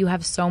awesome that you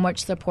have so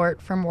much support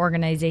from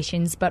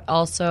organizations, but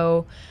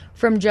also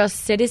from just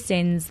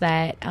citizens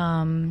that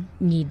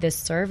need this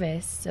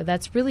service. So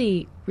that's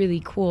really,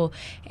 really cool.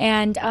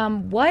 And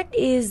what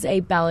is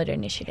a ballot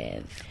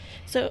initiative?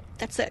 So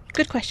that's a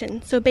good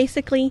question. So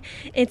basically,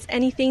 it's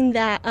anything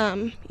that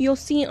you'll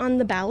see on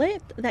the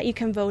ballot that you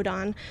can vote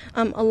on,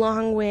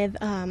 along with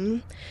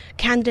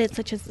candidates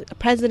such as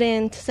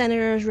president,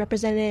 senators,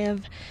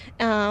 representative.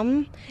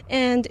 And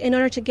in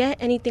order to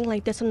get anything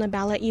like this on the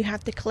ballot, you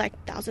have to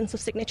collect thousands of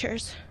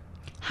signatures.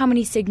 How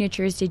many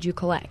signatures did you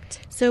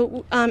collect?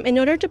 So in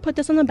order to put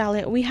this on the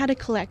ballot, we had to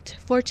collect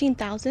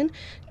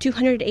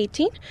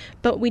 14,218,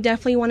 but we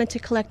definitely wanted to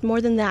collect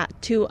more than that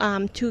to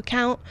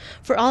account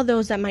for all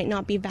those that might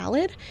not be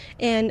valid.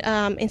 And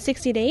in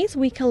 60 days,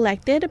 we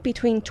collected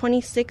between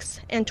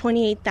 26 and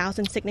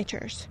 28,000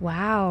 signatures.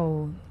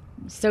 Wow.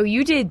 So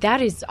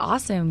that is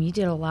awesome. You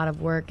did a lot of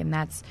work, and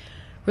that's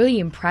really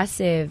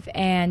impressive.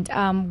 And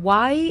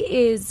why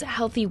is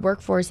Healthy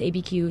Workforce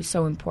ABQ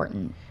so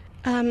important?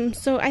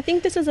 So I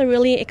think this is a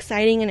really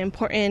exciting and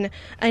important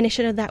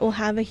initiative that will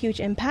have a huge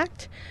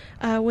impact.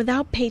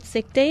 Without paid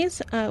sick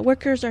days,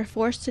 workers are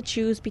forced to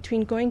choose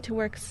between going to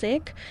work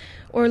sick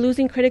or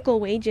losing critical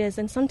wages,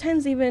 and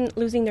sometimes even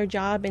losing their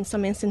job in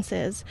some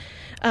instances.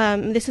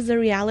 This is a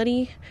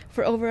reality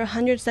for over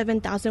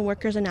 107,000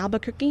 workers in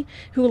Albuquerque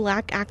who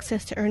lack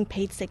access to earn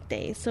paid sick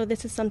days. So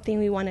this is something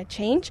we want to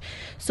change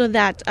so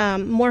that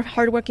more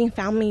hardworking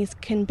families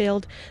can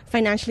build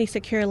financially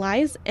secure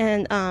lives,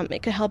 and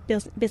it could help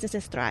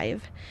businesses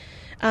thrive.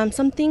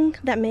 Something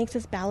that makes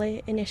this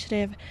ballot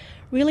initiative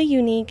really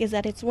unique is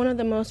that it's one of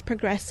the most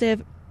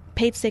progressive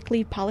paid sick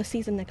leave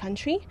policies in the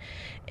country.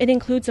 It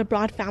includes a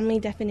broad family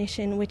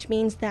definition, which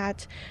means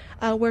that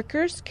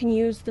workers can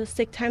use the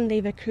sick time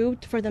they've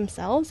accrued for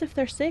themselves if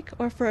they're sick,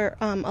 or for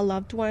a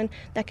loved one.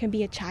 That can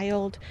be a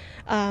child,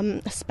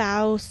 a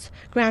spouse,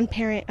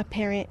 grandparent, a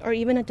parent, or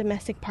even a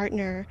domestic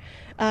partner.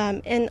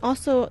 And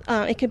also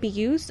it could be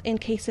used in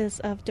cases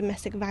of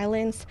domestic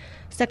violence,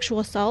 sexual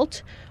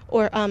assault,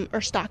 or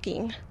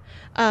stalking.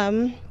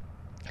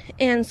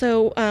 And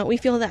so we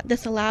feel that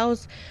this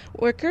allows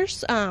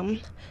workers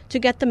to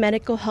get the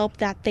medical help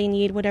that they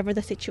need, whatever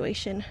the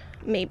situation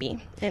may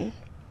be. And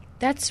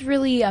that's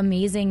really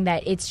amazing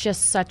that it's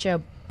just such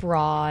a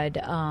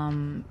broad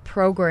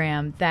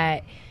program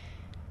that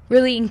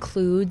really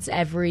includes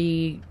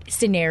every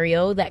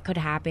scenario that could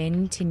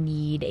happen to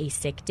need a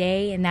sick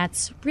day. And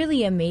that's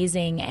really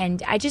amazing.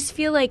 And I just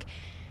feel like,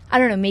 I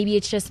don't know, maybe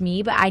it's just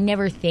me, but I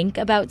never think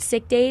about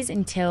sick days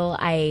until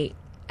I'm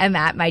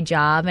at my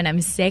job and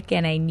I'm sick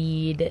and I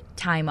need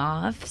time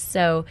off.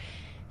 So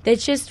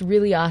that's just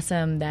really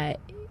awesome that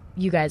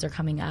you guys are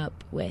coming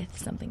up with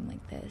something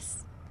like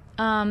this.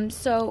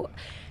 So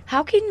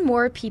how can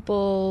more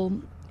people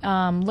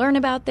learn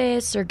about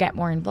this or get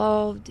more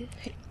involved?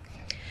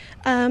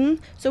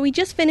 So we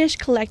just finished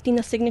collecting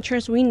the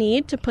signatures we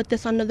need to put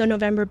this on the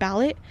November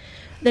ballot.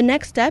 The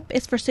next step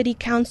is for City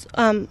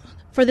Council,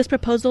 for this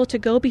proposal to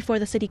go before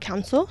the City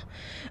Council,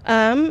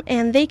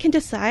 and they can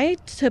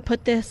decide to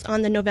put this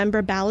on the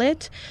November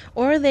ballot,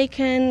 or they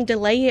can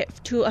delay it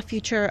to a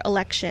future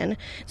election.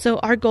 So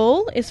our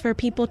goal is for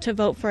people to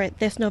vote for it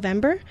this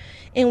November,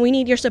 and we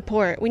need your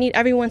support. We need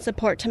everyone's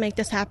support to make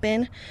this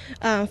happen.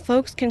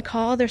 Folks can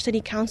call their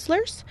city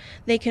councilors.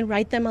 They can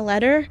write them a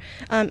letter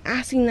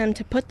asking them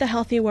to put the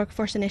Healthy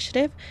Workforce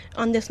Initiative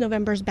on this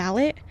November's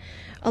ballot.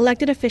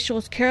 Elected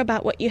officials care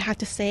about what you have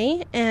to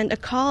say, and a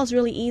call is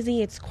really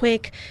easy. It's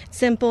quick,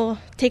 simple,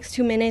 takes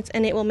 2 minutes,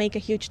 and it will make a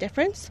huge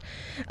difference.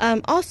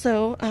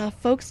 Also,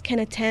 folks can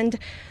attend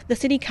the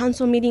City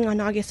Council meeting on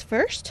August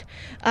 1st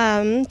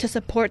to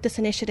support this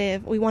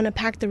initiative. We want to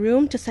pack the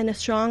room to send a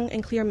strong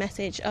and clear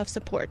message of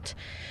support.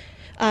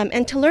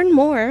 And to learn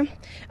more,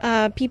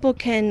 people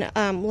can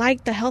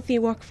like the Healthy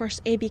Workforce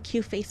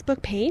ABQ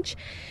Facebook page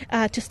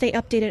to stay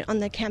updated on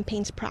the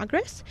campaign's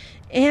progress.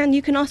 And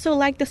you can also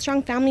like the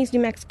Strong Families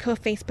New Mexico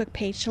Facebook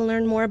page to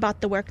learn more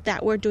about the work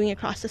that we're doing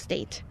across the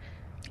state.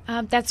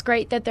 That's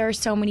great that there are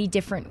so many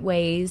different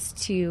ways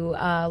to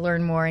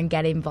learn more and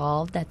get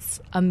involved. That's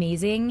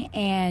amazing.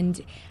 And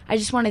I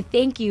just want to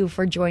thank you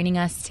for joining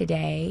us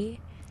today.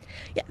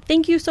 Yeah,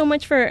 thank you so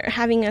much for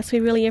having us. We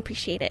really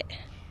appreciate it.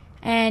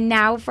 And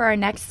now for our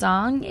next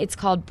song, it's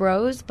called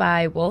Bros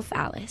by Wolf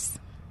Alice.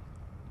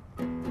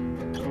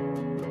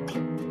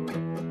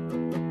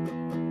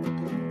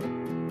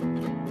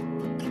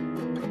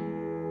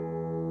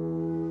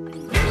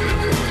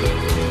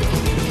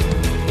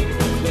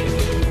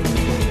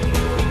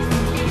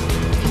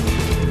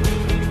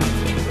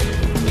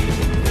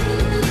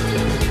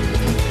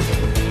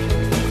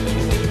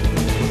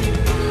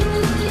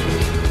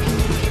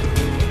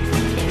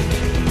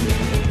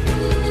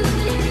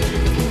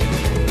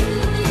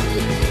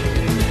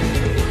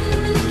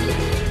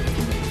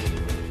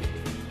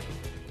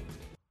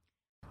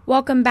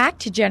 Welcome back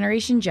to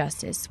Generation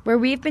Justice, where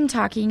we've been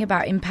talking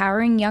about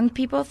empowering young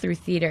people through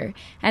theater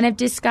and have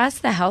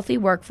discussed the Healthy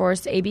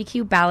Workforce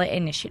ABQ Ballot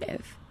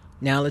Initiative.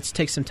 Now let's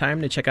take some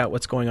time to check out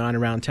what's going on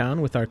around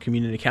town with our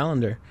community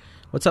calendar.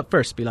 What's up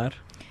first, Pilar?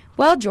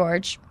 Well,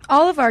 George,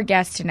 all of our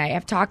guests tonight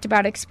have talked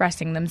about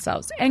expressing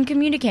themselves and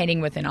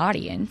communicating with an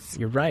audience.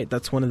 You're right.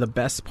 That's one of the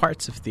best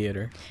parts of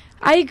theater.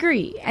 I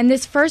agree, and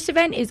this first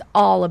event is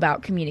all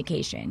about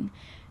communication.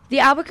 The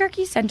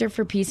Albuquerque Center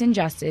for Peace and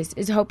Justice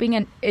is hosting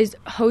an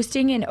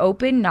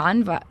open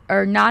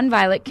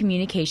nonviolent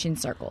communication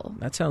circle.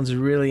 That sounds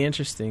really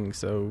interesting,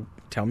 so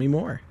tell me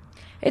more.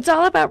 It's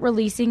all about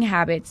releasing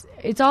habits.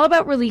 It's all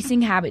about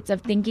releasing habits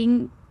of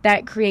thinking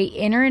that create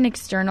inner and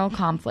external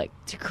conflict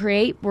to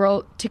create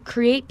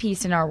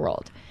peace in our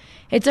world.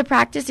 It's a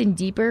practice in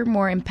deeper,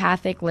 more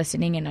empathic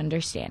listening and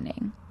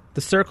understanding.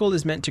 The circle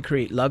is meant to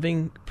create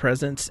loving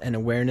presence and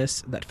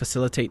awareness that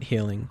facilitate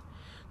healing.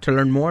 To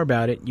learn more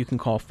about it, you can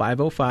call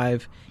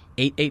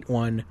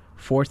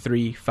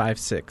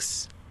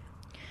 505-881-4356.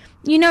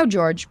 You know,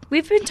 George,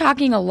 we've been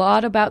talking a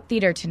lot about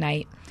theater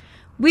tonight.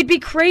 We'd be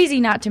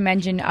crazy not to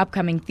mention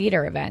upcoming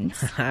theater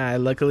events.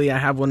 Luckily, I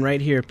have one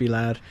right here,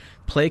 Pilar.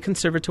 Play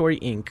Conservatory,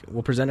 Inc.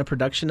 will present a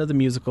production of the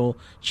musical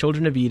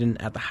Children of Eden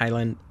at the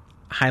Highland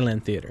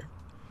Theater.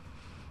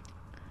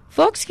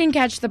 Folks can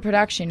catch the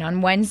production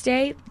on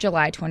Wednesday,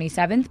 July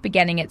 27th,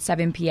 beginning at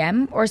 7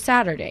 p.m., or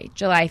Saturday,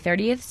 July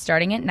 30th,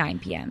 starting at 9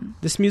 p.m.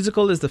 This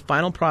musical is the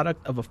final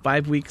product of a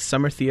 5-week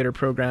summer theater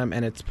program,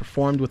 and it's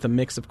performed with a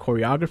mix of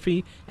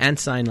choreography and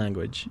sign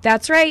language.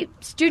 That's right.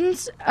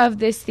 Students of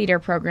this theater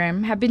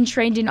program have been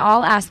trained in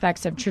all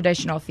aspects of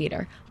traditional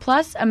theater,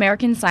 plus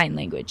American Sign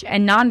Language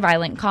and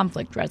nonviolent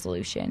conflict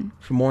resolution.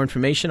 For more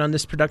information on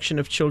this production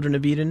of Children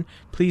of Eden,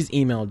 please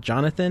email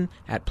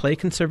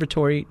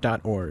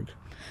jonathan@playconservatory.org.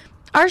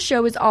 Our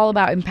show is all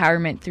about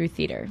empowerment through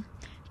theater.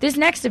 This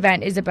next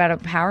event is about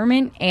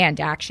empowerment and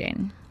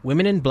action.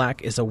 Women in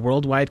Black is a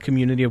worldwide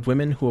community of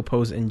women who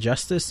oppose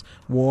injustice,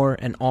 war,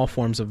 and all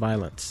forms of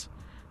violence.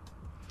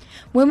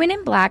 Women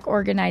in Black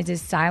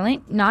organizes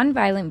silent,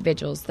 nonviolent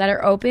vigils that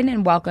are open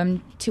and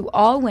welcome to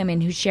all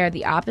women who share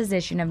the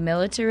opposition of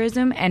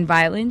militarism and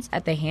violence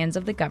at the hands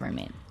of the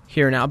government.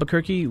 Here in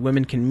Albuquerque,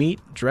 women can meet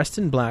dressed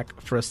in black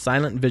for a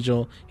silent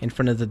vigil in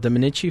front of the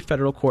Dominici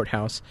Federal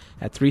Courthouse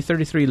at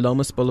 333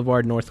 Lomas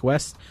Boulevard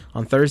Northwest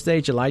on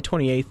Thursday, July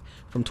 28th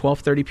from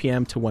 12:30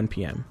 p.m. to 1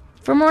 p.m.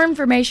 For more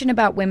information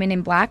about Women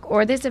in Black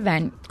or this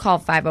event, call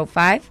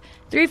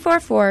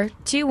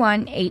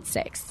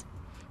 505-344-2186.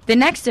 The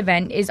next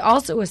event is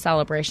also a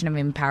celebration of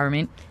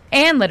empowerment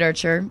and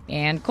literature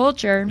and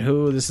culture.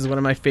 Ooh, this is one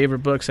of my favorite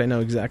books. I know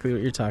exactly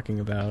what you're talking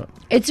about.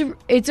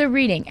 It's a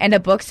reading and a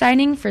book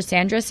signing for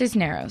Sandra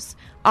Cisneros,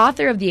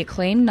 author of the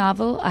acclaimed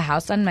novel A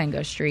House on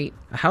Mango Street.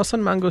 A House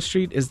on Mango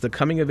Street is the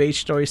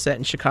coming-of-age story set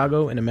in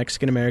Chicago in a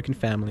Mexican-American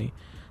family.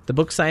 The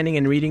book signing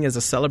and reading is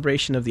a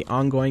celebration of the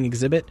ongoing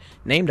exhibit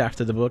named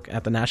after the book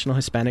at the National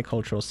Hispanic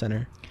Cultural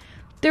Center.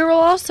 There will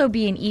also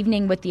be an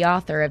Evening with the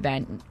Author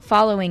event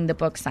following the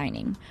book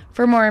signing.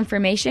 For more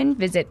information,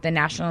 visit the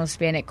National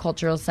Hispanic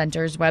Cultural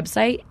Center's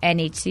website,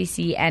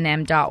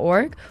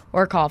 nhccnm.org,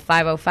 or call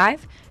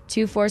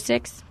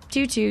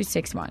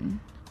 505-246-2261.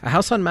 A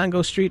House on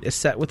Mango Street is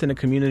set within a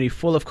community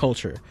full of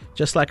culture,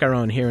 just like our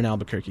own here in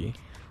Albuquerque.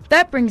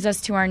 That brings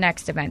us to our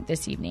next event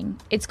this evening.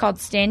 It's called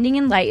Standing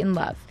in Light and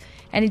Love,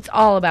 and it's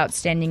all about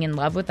standing in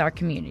love with our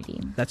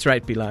community. That's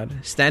right, Pilar.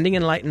 Standing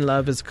in Light and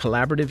Love is a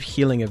collaborative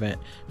healing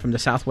event from the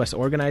Southwest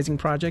Organizing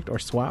Project, or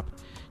SWOP,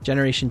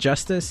 Generation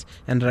Justice,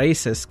 and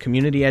Raices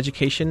Community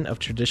Education of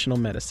Traditional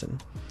Medicine.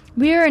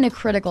 We are in a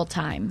critical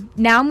time.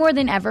 Now more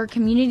than ever,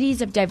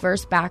 communities of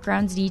diverse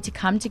backgrounds need to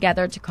come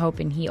together to cope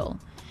and heal.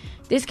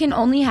 This can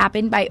only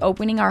happen by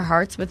opening our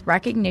hearts with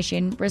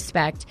recognition,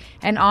 respect,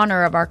 and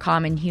honor of our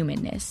common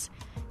humanness.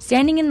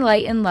 Standing in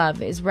light and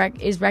love is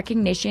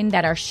recognition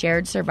that our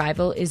shared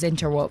survival is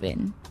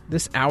interwoven.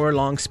 This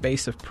hour-long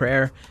space of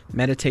prayer,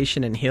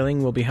 meditation, and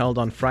healing will be held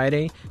on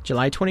Friday,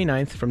 July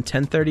 29th from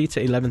 10:30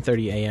 to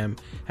 11:30 a.m.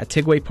 at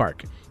Tigway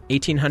Park,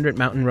 1800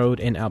 Mountain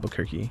Road in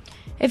Albuquerque.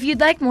 If you'd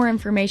like more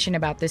information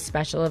about this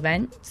special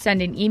event,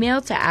 send an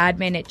email to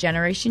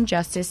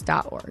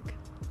admin@generationjustice.org.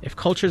 If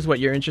culture is what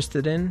you're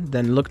interested in,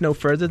 then look no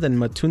further than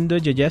Matunda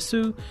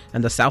Jejesu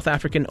and the South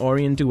African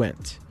Orient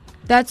Duet.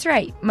 That's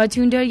right.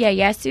 Matunda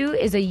Yeyesu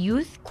is a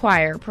youth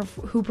choir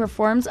who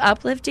performs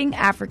uplifting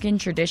African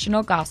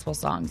traditional gospel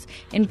songs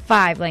in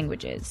 5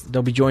 languages.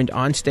 They'll be joined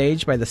on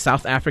stage by the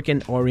South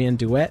African Orient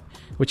Duet,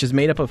 which is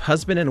made up of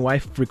husband and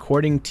wife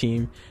recording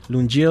team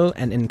Lunjil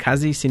and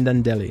Nkazi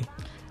Sindandeli.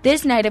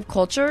 This night of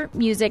culture,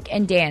 music,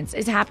 and dance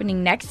is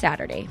happening next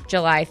Saturday,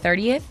 July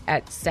 30th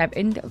at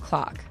 7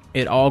 o'clock.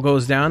 It all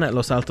goes down at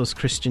Los Altos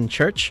Christian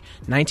Church,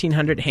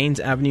 1900 Haynes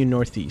Avenue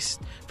Northeast.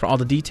 For all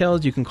the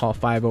details, you can call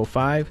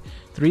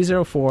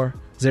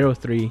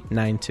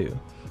 505-304-0392.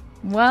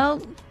 Well,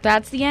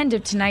 that's the end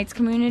of tonight's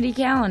community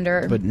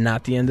calendar. But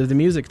not the end of the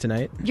music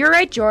tonight. You're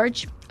right,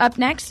 George. Up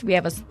next, we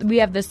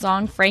have the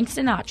song Frank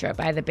Sinatra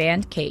by the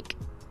band Cake.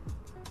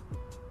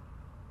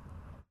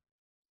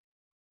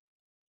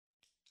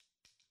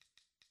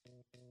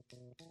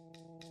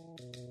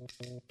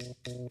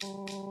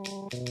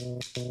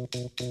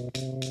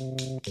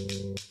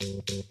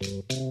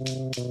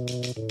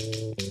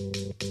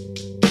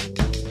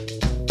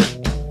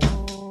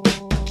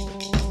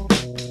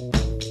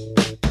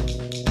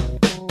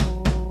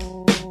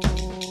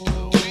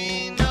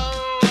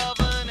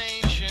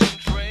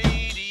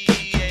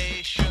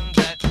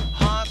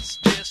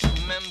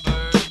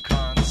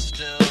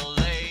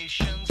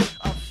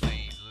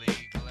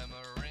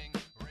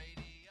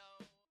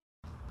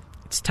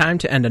 Time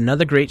to end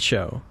another great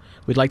show.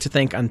 We'd like to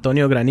thank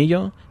Antonio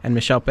Granillo and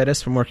Michelle Perez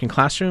from Working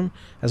Classroom,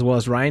 as well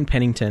as Ryan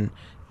Pennington,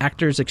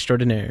 actors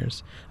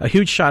extraordinaires. A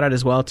huge shout out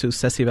as well to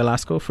Ceci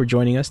Velasco for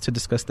joining us to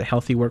discuss the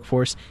Healthy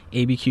Workforce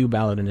ABQ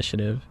ballot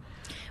initiative.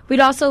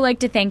 We'd also like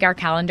to thank our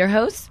calendar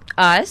hosts,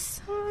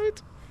 us.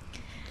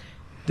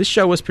 This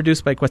show was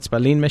produced by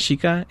Quetzalin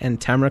Mexica and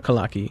Tamara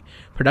Kalaki.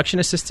 Production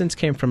assistance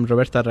came from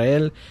Roberta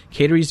Rael,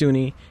 Kateri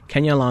Zuni,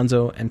 Kenya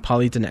Alonzo, and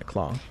Polly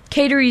Dinetclaw.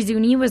 Kateri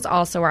Zuni was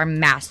also our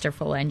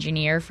masterful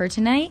engineer for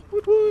tonight.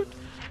 Woot woot.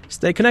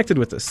 Stay connected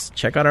with us.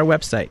 Check out our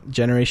website,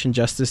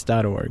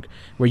 generationjustice.org,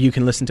 where you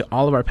can listen to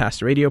all of our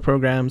past radio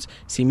programs,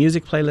 see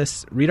music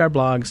playlists, read our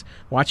blogs,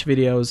 watch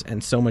videos,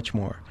 and so much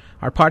more.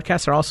 Our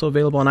podcasts are also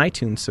available on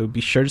iTunes, so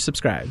be sure to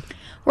subscribe.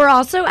 We're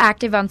also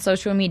active on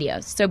social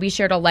media, so be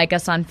sure to like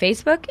us on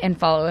Facebook and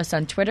follow us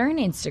on Twitter and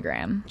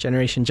Instagram.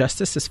 Generation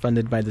Justice is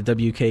funded by the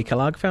W.K.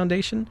 Kellogg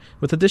Foundation,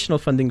 with additional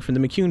funding from the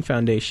McCune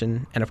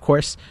Foundation, and of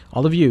course,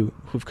 all of you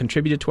who've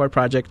contributed to our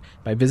project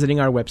by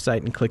visiting our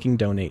website and clicking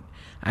donate.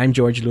 I'm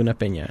George Luna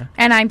Peña.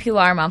 And I'm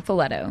Pilar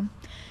Monfoletto.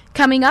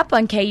 Coming up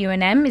on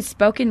KUNM is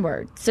Spoken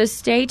Word, so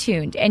stay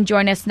tuned and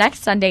join us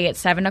next Sunday at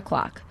 7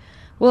 o'clock.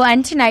 We'll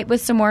end tonight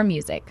with some more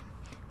music.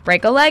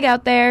 Break a leg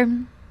out there.